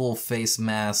know, full face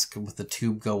mask with the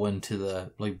tube going to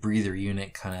the like breather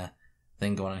unit kind of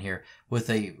thing going on here. With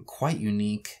a quite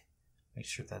unique, make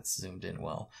sure that's zoomed in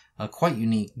well, a quite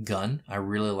unique gun. I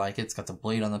really like it. It's got the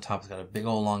blade on the top. It's got a big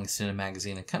old long extended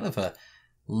magazine and kind of a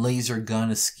laser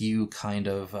gun askew kind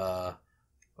of,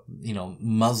 you know,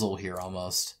 muzzle here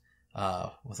almost.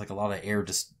 With like a lot of air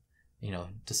just, you know,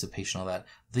 dissipation, all that.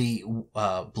 The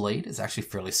blade is actually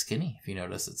fairly skinny, if you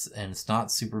notice. It's not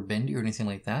super bendy or anything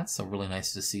like that, so really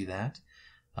nice to see that.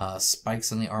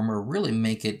 Spikes on the armor really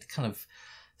make it kind of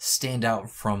stand out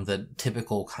from the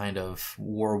typical kind of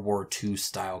World War II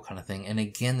style kind of thing. And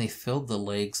again, they filled the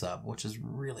legs up, which is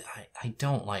really, I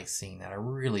don't like seeing that. I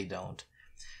really don't.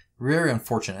 Very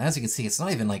unfortunate. As you can see, it's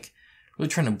not even like really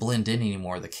trying to blend in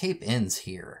anymore. The cape ends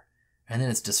here, and then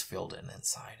it's just filled in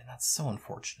inside, and that's so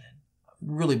unfortunate.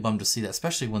 Really bummed to see that,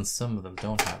 especially when some of them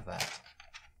don't have that.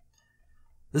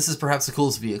 This is perhaps the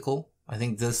coolest vehicle. I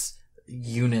think this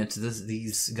unit,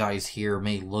 these guys here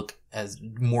may look as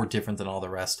more different than all the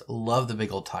rest. Love the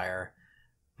big old tire.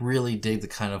 Really dig the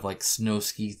kind of like snow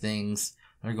ski things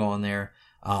that are going there.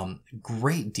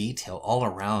 Great detail all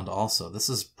around also. This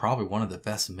is probably one of the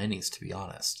best minis, to be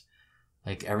honest.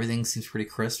 Like everything seems pretty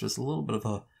crisp. There's a little bit of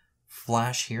a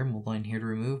flash here, mold line here to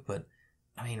remove, but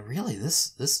I mean, really,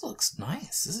 this looks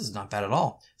nice. This is not bad at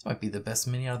all. This might be the best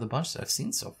mini out of the bunch that I've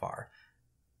seen so far.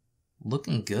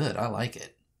 Looking good. I like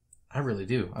it. I really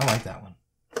do. I like that one.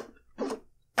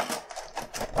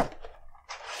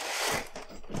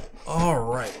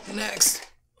 Alright, next.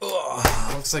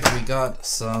 Ugh, looks like we got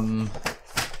some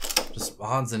just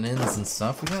odds and ends and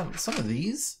stuff. We got some of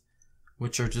these,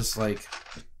 which are just like,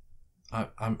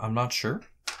 I'm not sure.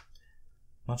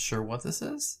 Not sure what this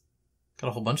is. Got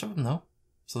a whole bunch of them though.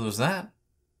 So there's that.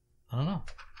 I don't know.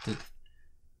 Did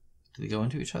they go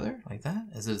into each other like that?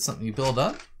 Is it something you build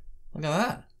up? Look at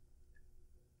that.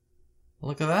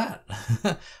 Look at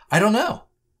that. I don't know.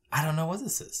 I don't know what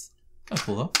this is. Kind of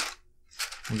cool though.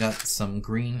 We got some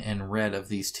green and red of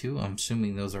these two. I'm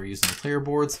assuming those are using player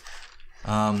boards.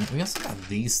 We also got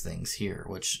these things here,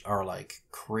 which are like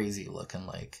crazy looking.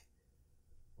 Like,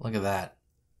 look at that.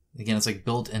 Again, it's like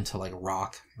built into like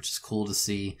rock, which is cool to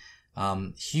see.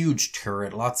 Huge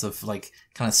turret, lots of like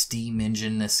kind of steam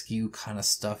engine askew kind of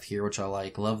stuff here, which I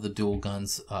like. Love the dual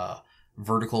guns,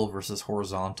 vertical versus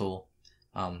horizontal.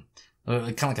 Kind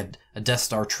of like a Death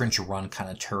Star trench run kind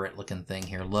of turret looking thing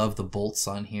here. Love the bolts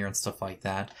on here and stuff like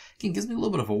that. Again, gives me a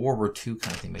little bit of a World War II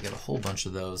kind of thing. We get a whole bunch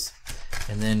of those.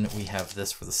 And then we have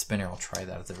this for the spinner. I'll try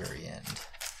that at the very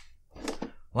end.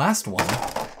 Last one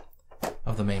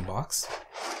of the main box.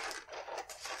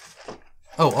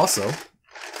 Oh, also,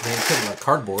 they put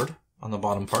cardboard on the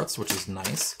bottom parts, which is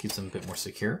nice. Keeps them a bit more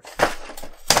secure.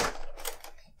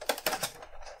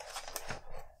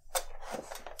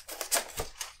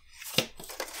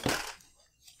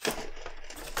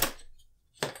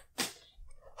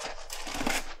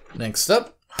 Next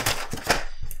up,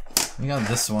 we got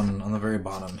this one on the very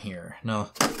bottom here. Now,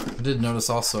 I did notice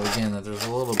also again that there's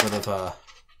a little bit of a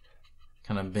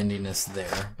kind of bendiness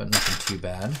there, but nothing too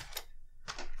bad.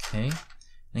 Okay.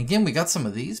 And again, we got some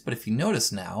of these, but if you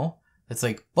notice now, it's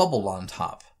like bubbled on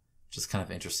top, which is kind of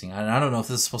interesting. I don't know if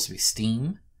this is supposed to be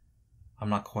steam. I'm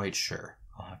not quite sure.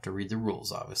 I'll have to read the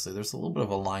rules, obviously. There's a little bit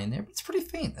of a line there, but it's pretty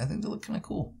faint. I think they look kind of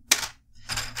cool.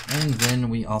 And then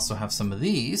we also have some of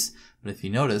these, but if you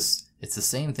notice, it's the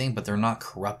same thing, but they're not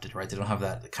corrupted, right? They don't have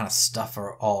that kind of stuff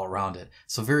all around it.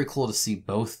 So very cool to see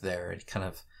both there and kind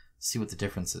of see what the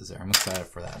difference is there. I'm excited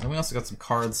for that. And then we also got some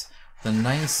cards with a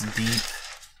nice deep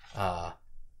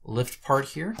lift part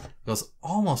here. It goes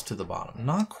almost to the bottom.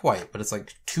 Not quite, but it's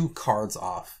like 2 cards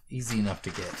off. Easy enough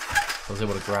to get. So I was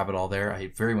able to grab it all there.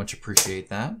 I very much appreciate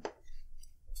that.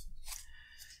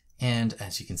 And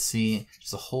as you can see,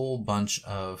 there's a whole bunch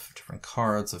of different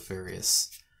cards of various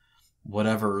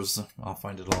whatevers. I'll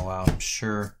find it all out, I'm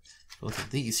sure. Look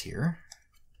at these here.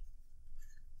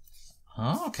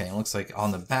 Oh, okay, it looks like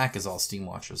on the back is all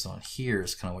Steamwatchers. On here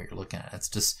is kind of what you're looking at. It's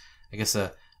just, I guess,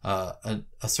 a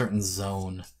certain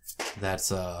zone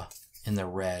that's in the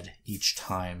red each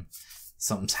time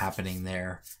something's happening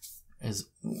there. Is,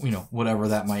 you know, whatever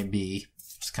that might be.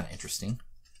 It's kind of interesting.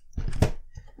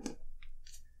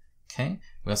 Okay,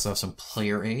 we also have some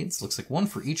player aids. Looks like one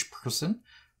for each person,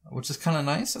 which is kind of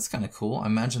nice. That's kind of cool. I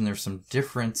imagine there's some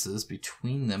differences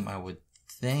between them, I would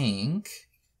think.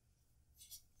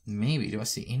 Maybe. Do I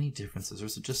see any differences, or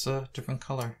is it just a different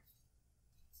color?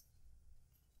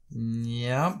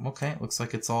 Yeah, okay. Looks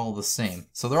like it's all the same.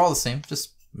 So they're all the same,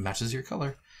 just matches your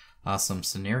color. Some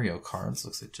scenario cards.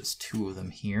 Looks like just 2 of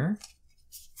them here.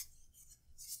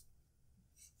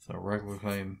 So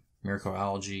regular Miracle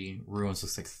Algae Ruins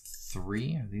looks like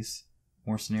 3. Are these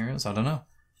more scenarios? I don't know.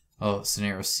 Oh,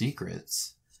 Scenario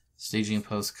Secrets. Staging,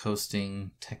 post,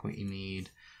 coasting, tech what you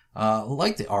need.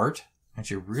 Like the art.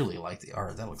 Actually, really like the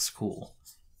art. That looks cool.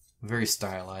 Very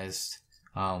stylized.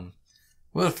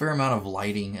 With a fair amount of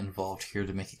lighting involved here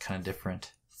to make it kind of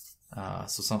different.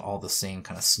 So it's not all the same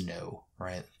kind of snow,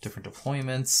 right? Different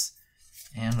deployments.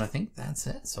 And I think that's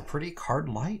it. So pretty card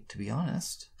light, to be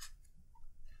honest.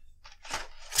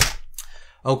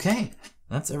 Okay,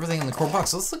 that's everything in the core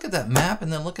box. So let's look at that map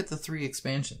and then look at the 3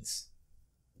 expansions.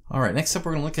 All right, next up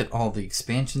we're going to look at all the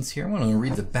expansions here. I'm going to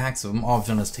read the backs of them. All I've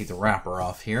done is take the wrapper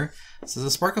off here. So the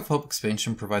Spark of Hope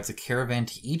expansion provides a caravan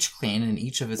to each clan, and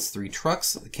each of its 3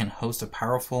 trucks can host a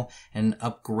powerful and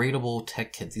upgradable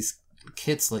tech kit. These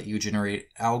kits let you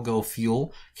generate algo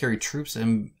fuel, carry troops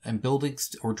and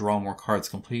buildings, or draw more cards.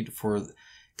 Compete for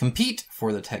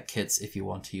the tech kits if you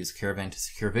want to use a caravan to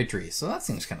secure victory. So that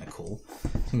seems kind of cool.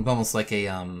 It's almost like a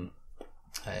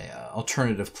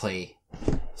alternative play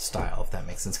style, if that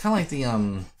makes sense. Kind of like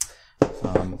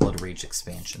the Blood Rage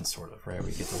expansion, sort of, right?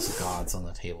 We get those gods on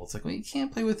the table. It's like, well, you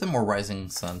can't play with them, or Rising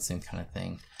Sun, same kind of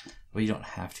thing. But you don't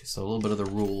have to. So a little bit of the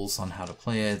rules on how to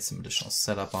play it, some additional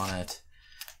setup on it.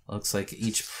 Looks like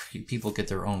each people get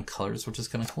their own colors, which is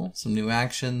kind of cool. Some new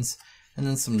actions. And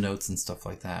then some notes and stuff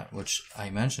like that, which I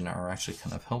imagine are actually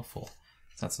kind of helpful.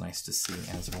 That's nice to see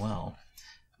as well.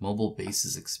 Mobile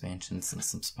bases expansions and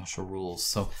some special rules.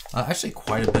 So actually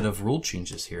quite a bit of rule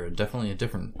changes here. Definitely a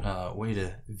different way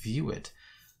to view it.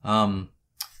 Don't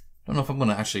know if I'm going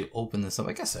to actually open this up.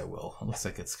 I guess I will. It looks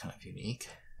like it's kind of unique.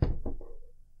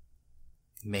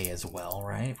 May as well,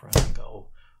 right? If we're going to go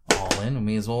all in, we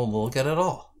may as well look at it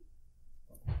all.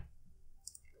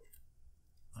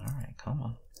 All right, come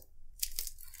on.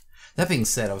 That being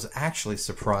said, I was actually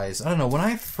surprised. I don't know, when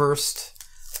I first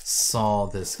saw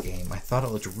this game, I thought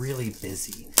it looked really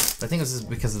busy. But I think it was just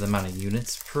because of the amount of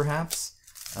units, perhaps.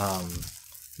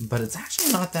 But it's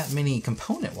actually not that many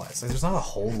component-wise. Like, there's not a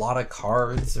whole lot of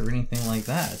cards or anything like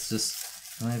that. It's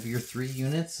just you have your 3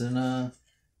 units and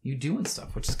you doing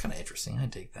stuff, which is kind of interesting. I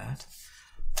dig that.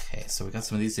 Okay, so we got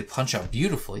some of these. They punch out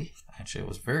beautifully. Actually, I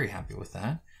was very happy with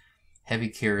that. Heavy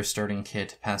Carrier Starting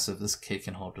Kit. Passive. This kit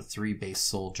can hold up to 3 base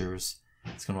soldiers.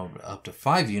 It's going to hold up to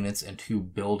 5 units and 2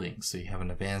 buildings. So you have an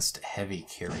advanced Heavy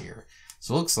Carrier.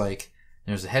 So it looks like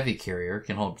there's a Heavy Carrier.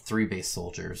 Can hold up to 3 base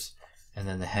soldiers. And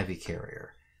then the Heavy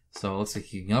Carrier. So it looks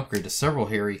like you can upgrade to several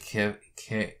Heavy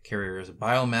Carriers.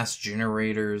 Biomass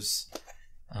Generators.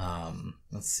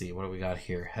 Let's see. What do we got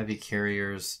here? Heavy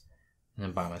Carriers. And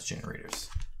then Biomass Generators.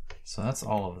 So that's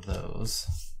all of those.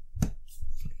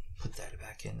 Put that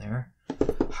back in there.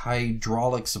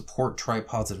 Hydraulic support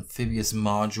tripods, amphibious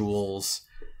modules,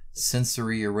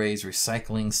 sensory arrays,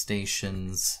 recycling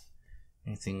stations.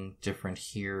 Anything different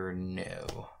here?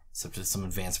 No. Except just some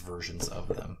advanced versions of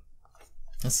them.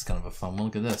 This is kind of a fun one.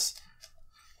 Look at this.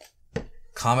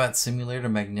 Combat simulator,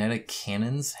 magnetic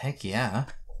cannons. Heck yeah.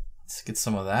 Let's get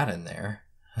some of that in there.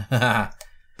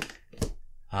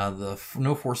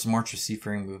 No force march or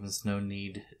seafaring movements, no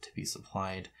need to be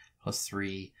supplied.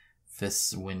 +3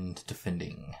 fists wind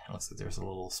defending. It looks like there's a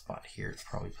little spot here to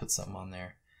probably put something on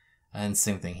there. And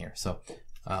same thing here. So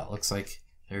looks like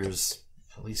there's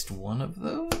at least one of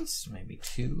those, maybe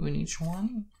 2 in each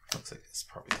one. Looks like this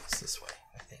probably goes this way,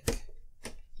 I think.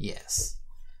 Yes.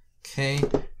 Okay,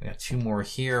 we got 2 more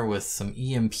here with some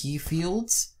EMP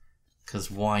fields,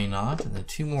 because why not? And then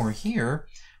 2 more here,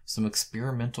 some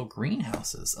experimental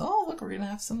greenhouses. Oh, look, we're gonna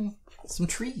have some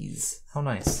trees. How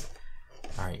nice.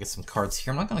 All right, get some cards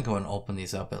here. I'm not gonna go and open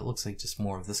these up. It looks like just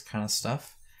more of this kind of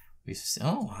stuff.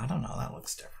 Oh, I don't know, that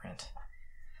looks different.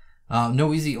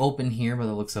 No easy open here by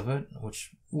the looks of it,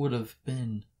 which would have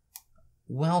been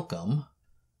welcome.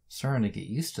 Starting to get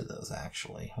used to those,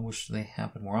 actually. I wish they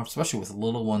happened more often, especially with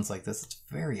little ones like this. It's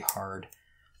very hard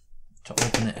to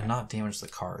open it and not damage the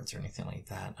cards or anything like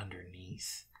that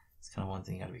underneath. It's kind of one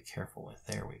thing you gotta be careful with.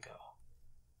 There we go.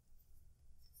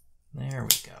 There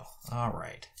we go. All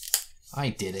right. I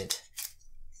did it.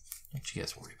 Don't you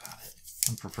guys worry about it.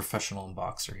 I'm a professional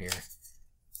unboxer here.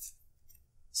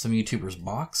 Some YouTubers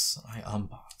box, I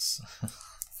unbox.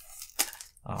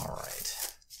 All right.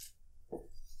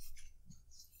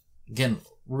 Again,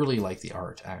 really like the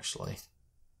art, actually.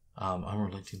 I'm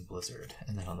really Team Blizzard.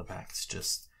 And then on the back, it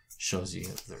just shows you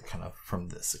they're kind of from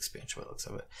this expansion, by the looks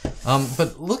of it.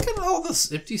 But look at all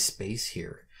this empty space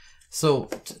here. So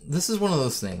this is one of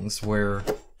those things where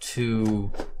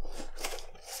to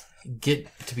get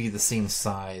to be the same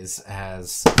size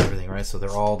as everything, right? So they're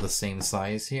all the same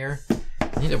size here.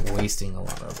 You end up wasting a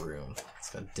lot of room. It's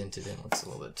got dented in, looks a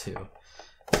little bit too.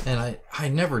 And I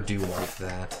never do like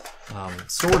that.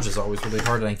 Storage is always really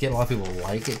hard, and I get a lot of people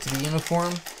like it to be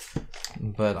uniform,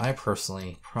 but I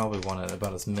personally probably want it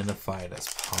about as minified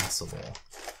as possible.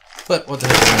 But what the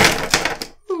heck?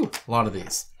 Ooh, a lot of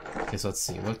these. Okay, so let's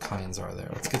see. What kinds are there?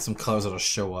 Let's get some colors that'll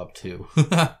show up too.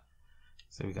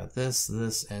 So we got this,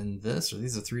 this, and this. Or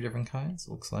these are 3 different kinds.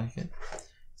 Looks like it.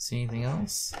 See anything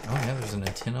else? Oh yeah, there's an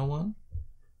antenna one.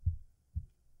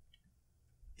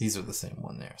 These are the same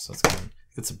one there, so let's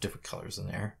get some different colors in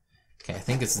there. Okay, I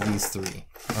think it's these 3.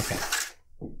 Okay.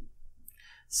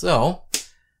 So,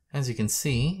 as you can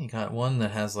see, you got one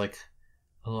that has like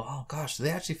a little, oh gosh, do they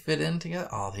actually fit in together?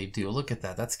 Oh, they do. Look at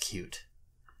that. That's cute.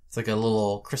 It's like a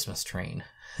little Christmas train.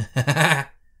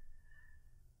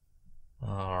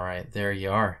 All right, there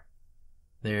you are.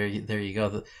 There you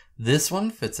go. This one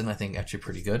fits in, I think, actually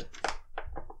pretty good.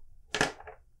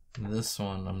 This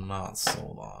one I'm not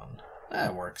sold on.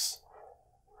 That works.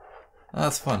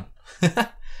 That's fun.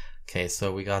 Okay,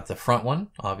 so we got the front one,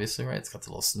 obviously, right? It's got the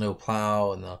little snow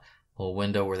plow and the little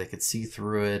window where they could see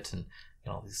through it, and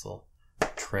all these little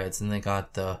treads. And they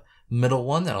got the middle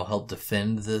one that'll help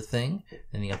defend the thing.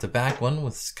 And you got the back one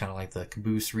with kind of like the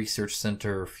Caboose Research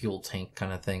Center fuel tank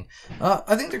kind of thing.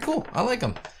 I think they're cool. I like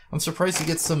them. I'm surprised you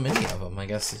get so many of them. I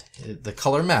guess the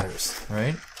color matters,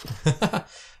 right?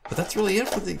 But that's really it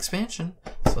for the expansion.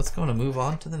 So let's go and move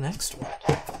on to the next one.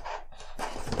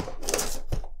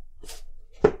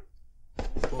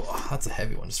 Oh, that's a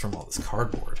heavy one just from all this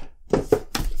cardboard.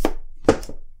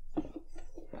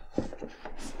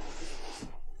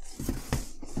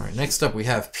 Alright, next up we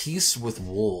have Peace with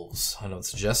Wolves. I don't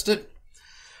suggest it.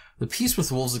 The Peace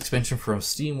with Wolves expansion from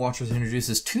Steamwatchers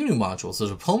introduces 2 new modules. The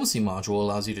Diplomacy module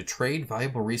allows you to trade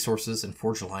valuable resources and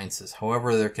forge alliances.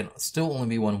 However, there can still only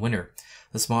be one winner.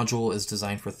 This module is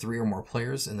designed for 3 or more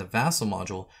players. In the Vassal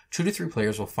module, 2 to 3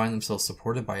 players will find themselves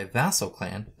supported by a vassal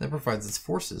clan that provides its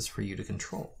forces for you to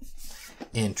control.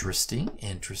 Interesting,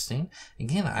 interesting.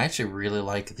 Again, I actually really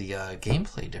like the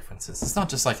gameplay differences. It's not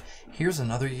just like, here's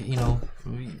another,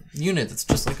 unit that's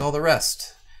just like all the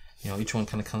rest. Each one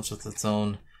kind of comes with its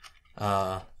own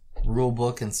rule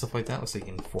book and stuff like that. Looks like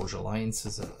you can forge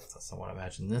alliances. That's not what I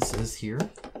imagine this is here.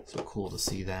 So cool to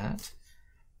see that.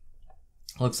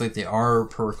 Looks like they are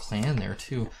per clan there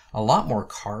too. A lot more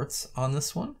cards on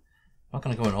this one. I'm not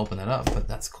going to go and open that up, but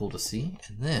that's cool to see.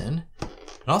 And then,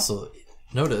 also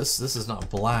notice this is not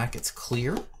black; it's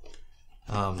clear.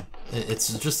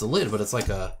 It's just a lid, but it's like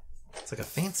a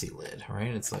fancy lid,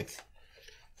 right? It's like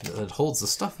it holds the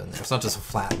stuff in there. It's not just a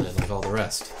flat lid like all the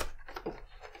rest.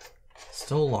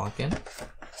 Still locking.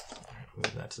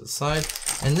 Move that to the side,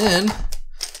 and then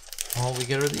all we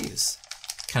get are these.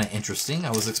 Kind of interesting. I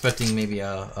was expecting maybe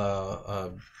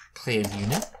a clan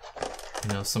unit.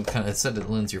 Some kind of, it said it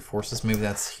lends your forces. Maybe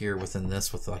that's here within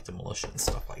this with like the militia and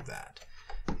stuff like that.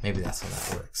 Maybe that's how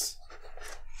that works.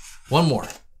 One more.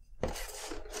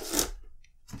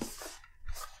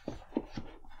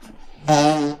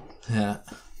 Yeah.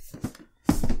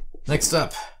 Next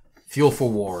up, Fuel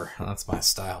for War. That's my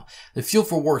style. The Fuel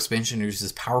for War expansion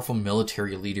introduces powerful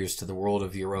military leaders to the world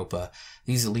of Europa.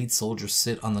 These elite soldiers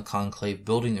sit on the conclave,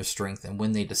 building their strength, and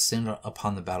when they descend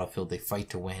upon the battlefield, they fight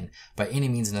to win by any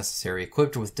means necessary.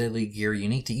 Equipped with deadly gear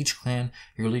unique to each clan,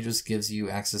 your leaders gives you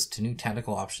access to new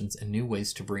tactical options and new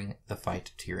ways to bring the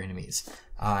fight to your enemies.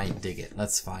 I dig it.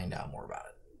 Let's find out more about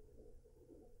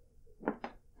it.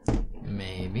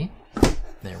 Maybe.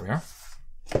 There we are.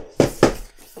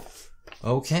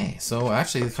 Okay, so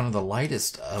actually kind of the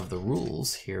lightest of the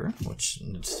rules here, which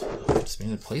just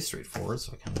made it play straightforward,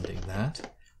 so I kind of dig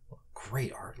that.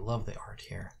 Great art. Love the art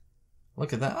here.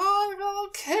 Look at that. Oh, look at all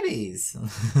little kitties.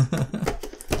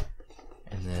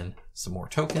 And then some more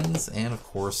tokens, and of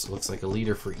course, it looks like a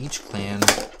leader for each clan,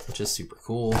 which is super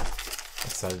cool.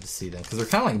 Excited to see them, because they're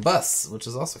kind of like busts, which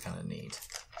is also kind of neat.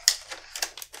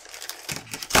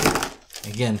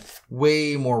 Again,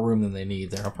 way more room than they need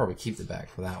there. I'll probably keep the bag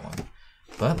for that one.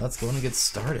 But let's go and get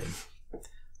started.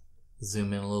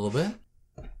 Zoom in a little bit.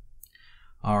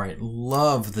 Alright,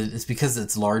 love the... It's because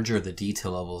it's larger, the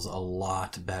detail level is a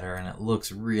lot better, and it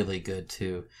looks really good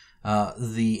too.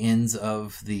 The ends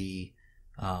of the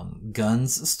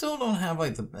guns still don't have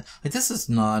like the... Like, this is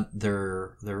not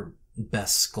their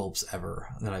best sculpts ever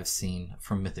that I've seen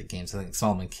from Mythic Games. I think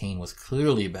Solomon Kane was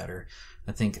clearly better.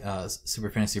 I think Super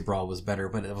Fantasy Brawl was better,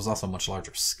 but it was also a much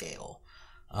larger scale.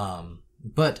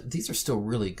 But these are still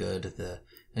really good. And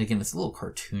again, it's a little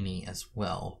cartoony as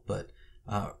well, but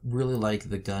really like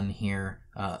the gun here.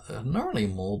 Not really a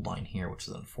mold line here, which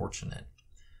is unfortunate.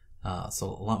 So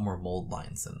a lot more mold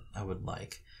lines than I would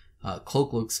like.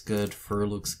 Cloak looks good, fur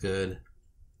looks good.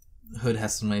 Hood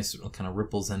has some nice kind of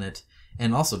ripples in it,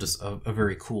 and also just a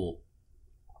very cool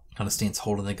kind of stance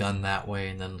holding the gun that way,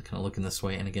 and then kind of looking this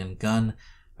way. And again, gun,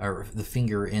 or the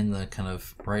finger in the kind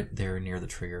of right there near the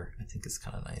trigger, I think is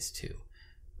kind of nice too.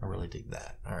 I really dig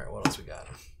that. All right, what else we got?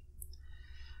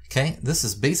 Okay, this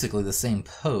is basically the same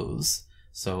pose.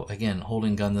 So again,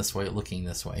 holding gun this way, looking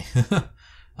this way. It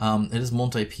is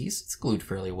multi-piece. It's glued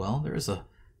fairly well. There is a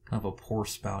kind of a pour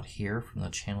spout here from the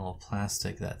channel of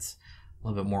plastic that's a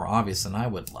little bit more obvious than I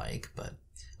would like, but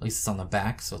at least it's on the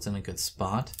back, so it's in a good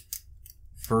spot.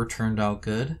 Fur turned out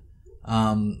good.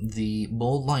 The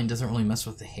mold line doesn't really mess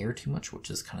with the hair too much, which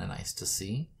is kind of nice to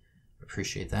see.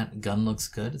 Appreciate that. Gun looks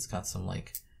good. It's got some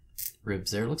like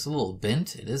ribs there. It looks a little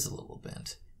bent. It is a little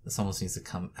bent. This almost needs to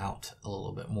come out a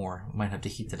little bit more. I might have to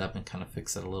heat it up and kind of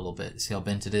fix it a little bit. See how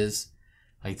bent it is?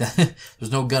 Like that.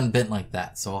 There's no gun bent like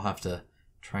that, so I'll have to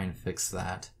try and fix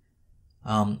that.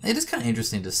 It is kind of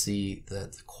interesting to see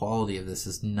that the quality of this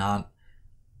is not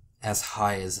as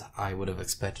high as I would have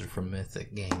expected from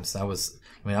Mythic Games. I was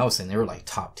saying they were like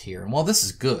top tier. And while this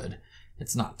is good,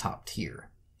 it's not top tier.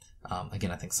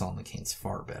 Again, I think Solomon Kane's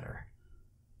far better.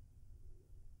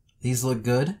 These look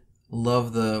good.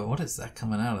 Love the... What is that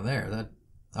coming out of there?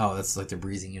 Oh, that's like the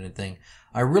breathing unit thing.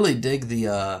 I really dig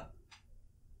the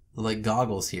like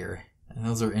goggles here. And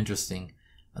those are interesting.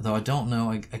 Though I don't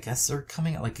know, I guess they're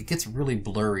coming out... Like, it gets really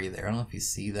blurry there. I don't know if you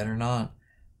see that or not.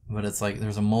 But it's like,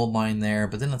 there's a mold line there.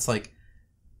 But then it's like,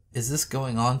 is this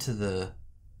going on to the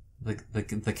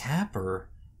cap? Or,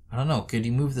 I don't know. Could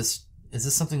you move this... Is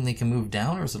this something they can move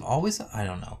down, or is it always... I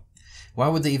don't know. Why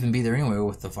would they even be there anyway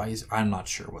with the visor? I'm not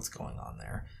sure what's going on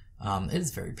there. It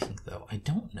is very pink, though. I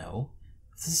don't know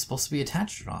if this is supposed to be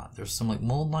attached or not. There's some like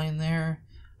mold line there.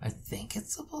 I think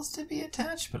it's supposed to be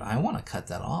attached, but I want to cut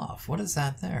that off. What is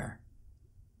that there?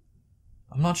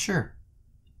 I'm not sure.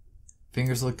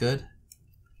 Fingers look good.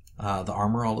 The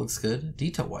armor all looks good.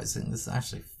 Detail-wise, I think this is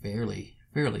actually fairly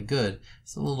good.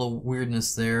 There's a little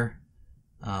weirdness there.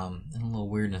 And a little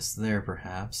weirdness there,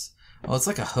 perhaps. Oh, it's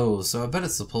like a hose, so I bet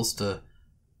it's supposed to...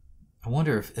 I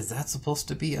wonder if... Is that supposed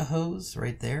to be a hose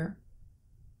right there?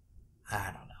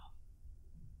 I don't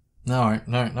know.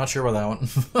 No, not sure about that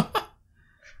one.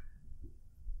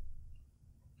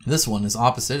 This one is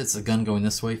opposite. It's a gun going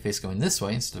this way, face going this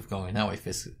way, instead of going that way,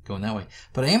 face going that way.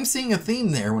 But I am seeing a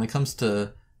theme there when it comes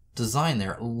to design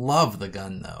there. Love the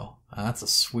gun, though. That's a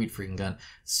sweet freaking gun.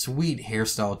 Sweet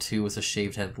hairstyle, too, with a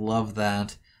shaved head. Love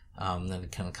that. Then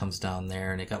it kind of comes down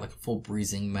there, and it got like a full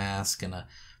breathing mask and a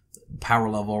power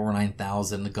level over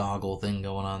 9,000, the goggle thing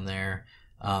going on there.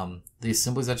 The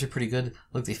assembly's actually pretty good.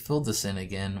 Look, they filled this in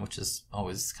again, which is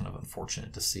always kind of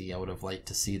unfortunate to see. I would have liked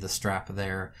to see the strap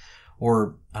there.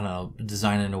 Or, I don't know,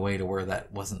 design it in a way to where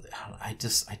that wasn't... I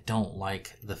don't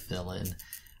like the fill-in.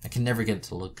 I can never get it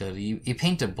to look good. You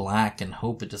paint it black and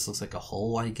hope it just looks like a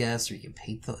hole, I guess. Or you can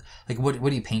paint the... Like, what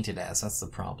do you paint it as? That's the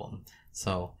problem.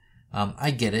 So,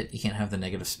 I get it. You can't have the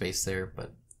negative space there,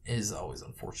 but it is always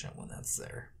unfortunate when that's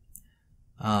there.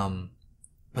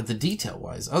 But the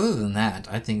detail-wise, other than that,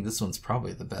 I think this one's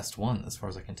probably the best one, as far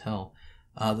as I can tell.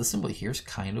 The assembly here is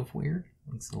kind of weird.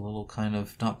 It's a little kind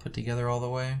of not put together all the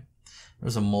way.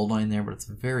 There's a mold line there, but it's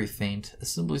very faint.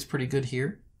 Assembly's pretty good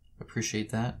here. Appreciate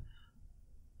that.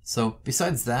 So,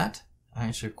 besides that, I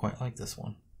actually quite like this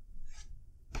one.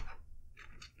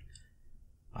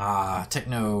 Ah,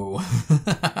 Techno.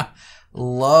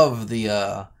 Love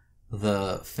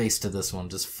the face to this one,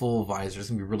 just full visor. It's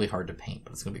gonna be really hard to paint,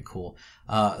 but it's gonna be cool.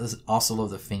 Also love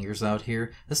the fingers out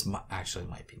here. This actually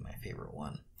might be my favorite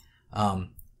one.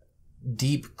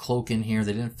 Deep cloak in here.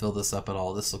 They didn't fill this up at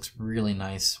all. This looks really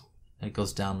nice. It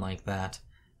goes down like that.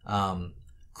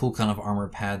 Cool kind of armor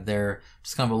pad there.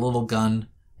 Just kind of a little gun,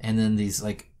 and then these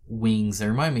like wings. They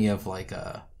remind me of like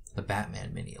the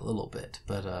Batman mini a little bit,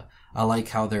 but I like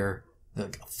how they're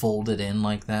folded in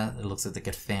like that. It looks like they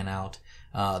could fan out.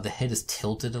 The head is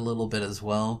tilted a little bit as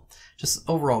well. Just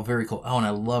overall very cool. Oh, and I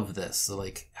love this. So,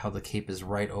 like how the cape is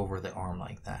right over the arm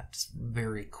like that. Just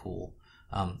very cool.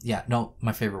 Yeah, no,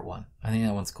 my favorite one. I think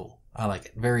that one's cool. I like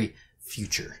it. Very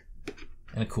future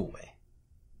in a cool way.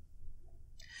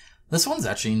 This one's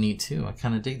actually neat too. I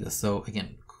kind of dig this. So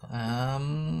again,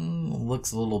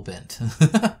 looks a little bent.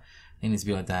 It needs to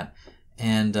be like that.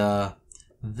 And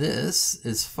this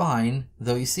is fine,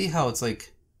 though you see how it's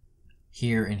like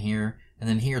here and here, and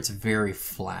then here it's very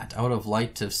flat. I would have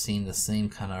liked to have seen the same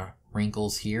kind of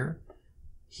wrinkles here.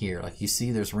 Here, like you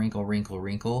see there's wrinkle, wrinkle,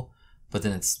 wrinkle, but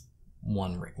then it's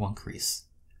one crease.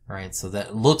 Right, so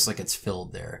that looks like it's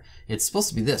filled there. It's supposed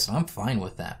to be this, and I'm fine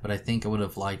with that, but I think I would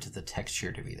have liked the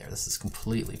texture to be there. This is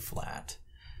completely flat.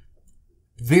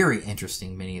 Very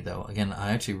interesting mini, though. Again,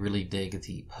 I actually really dig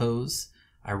the pose.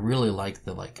 I really like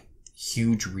the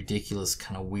huge, ridiculous,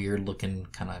 kind of weird looking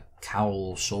kind of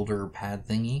cowl shoulder pad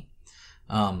thingy.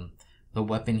 The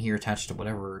weapon here attached to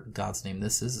whatever God's name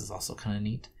this is also kind of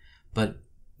neat. But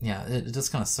yeah, it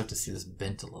just kind of sucked to see this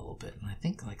bent a little bit, and I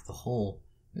think like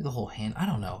maybe the whole hand, I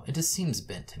don't know. It just seems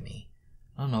bent to me.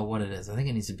 I don't know what it is. I think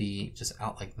it needs to be just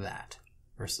out like that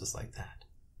versus like that.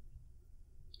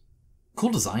 Cool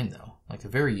design though. Like a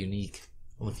very unique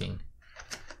looking.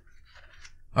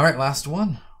 Alright, last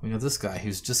one. We got this guy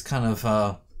who's just kind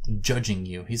of judging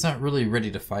you. He's not really ready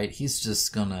to fight. He's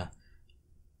just gonna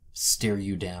stare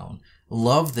you down.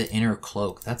 Love the inner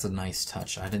cloak. That's a nice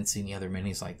touch. I didn't see any other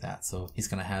minis like that. So he's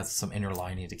gonna have some inner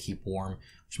lining to keep warm,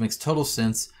 which makes total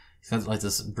sense. He's got like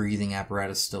this breathing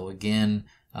apparatus still again.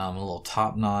 A little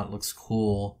top knot. Looks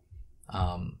cool.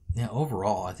 Yeah,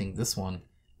 overall, I think this one,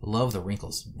 love the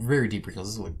wrinkles. Very deep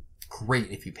wrinkles. This would look great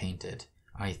if you painted,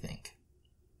 I think.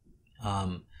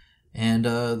 And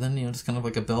then, just kind of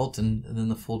like a belt and then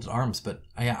the folded arms. But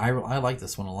I like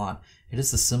this one a lot. It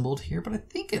is assembled here, but I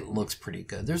think it looks pretty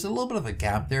good. There's a little bit of a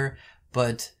gap there,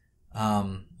 but,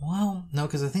 well, no,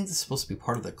 because I think this is supposed to be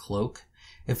part of the cloak.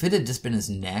 If it had just been his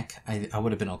neck, I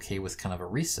would have been okay with kind of a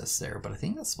recess there, but I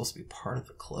think that's supposed to be part of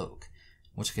the cloak,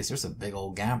 in which case there's a big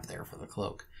old gap there for the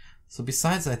cloak. So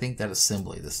besides, I think that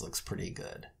assembly, this looks pretty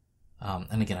good.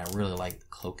 And again, I really like the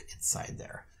cloak inside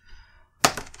there.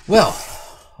 Well,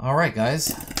 alright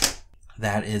guys,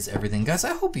 that is everything. Guys,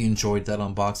 I hope you enjoyed that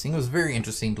unboxing. It was very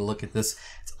interesting to look at this.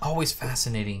 It's always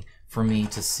fascinating for me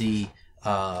to see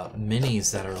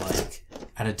minis that are like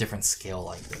at a different scale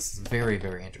like this. It's very,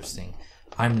 very interesting.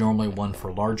 I'm normally one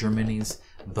for larger minis,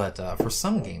 but for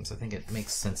some games, I think it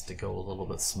makes sense to go a little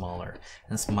bit smaller.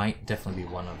 And this might definitely be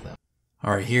one of them.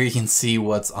 All right, here you can see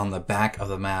what's on the back of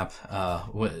the map.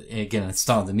 Again, it's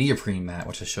not the neoprene mat,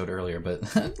 which I showed earlier,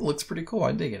 but it looks pretty cool.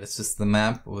 I dig it. It's just the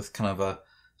map with kind of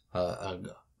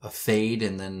a fade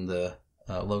and then the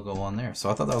logo on there. So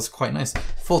I thought that was quite nice.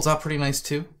 Folds out pretty nice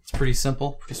too. It's pretty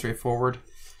simple, pretty straightforward,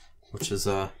 which is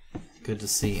good to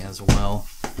see as well.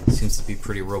 Seems to be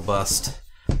pretty robust.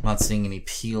 I'm not seeing any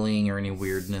peeling or any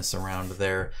weirdness around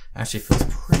there. Actually feels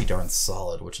pretty darn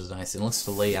solid, which is nice. It looks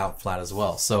to lay out flat as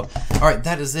well. So, alright,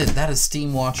 that is it. That is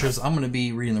Steamwatchers. I'm going to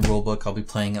be reading the rulebook. I'll be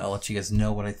playing it. I'll let you guys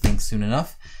know what I think soon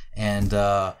enough. And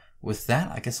with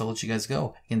that, I guess I'll let you guys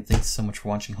go. Again, thanks so much for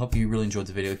watching. Hope you really enjoyed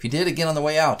the video. If you did, again, on the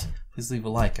way out, please leave a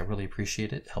like. I really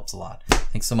appreciate it. It helps a lot.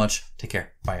 Thanks so much. Take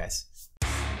care. Bye, guys.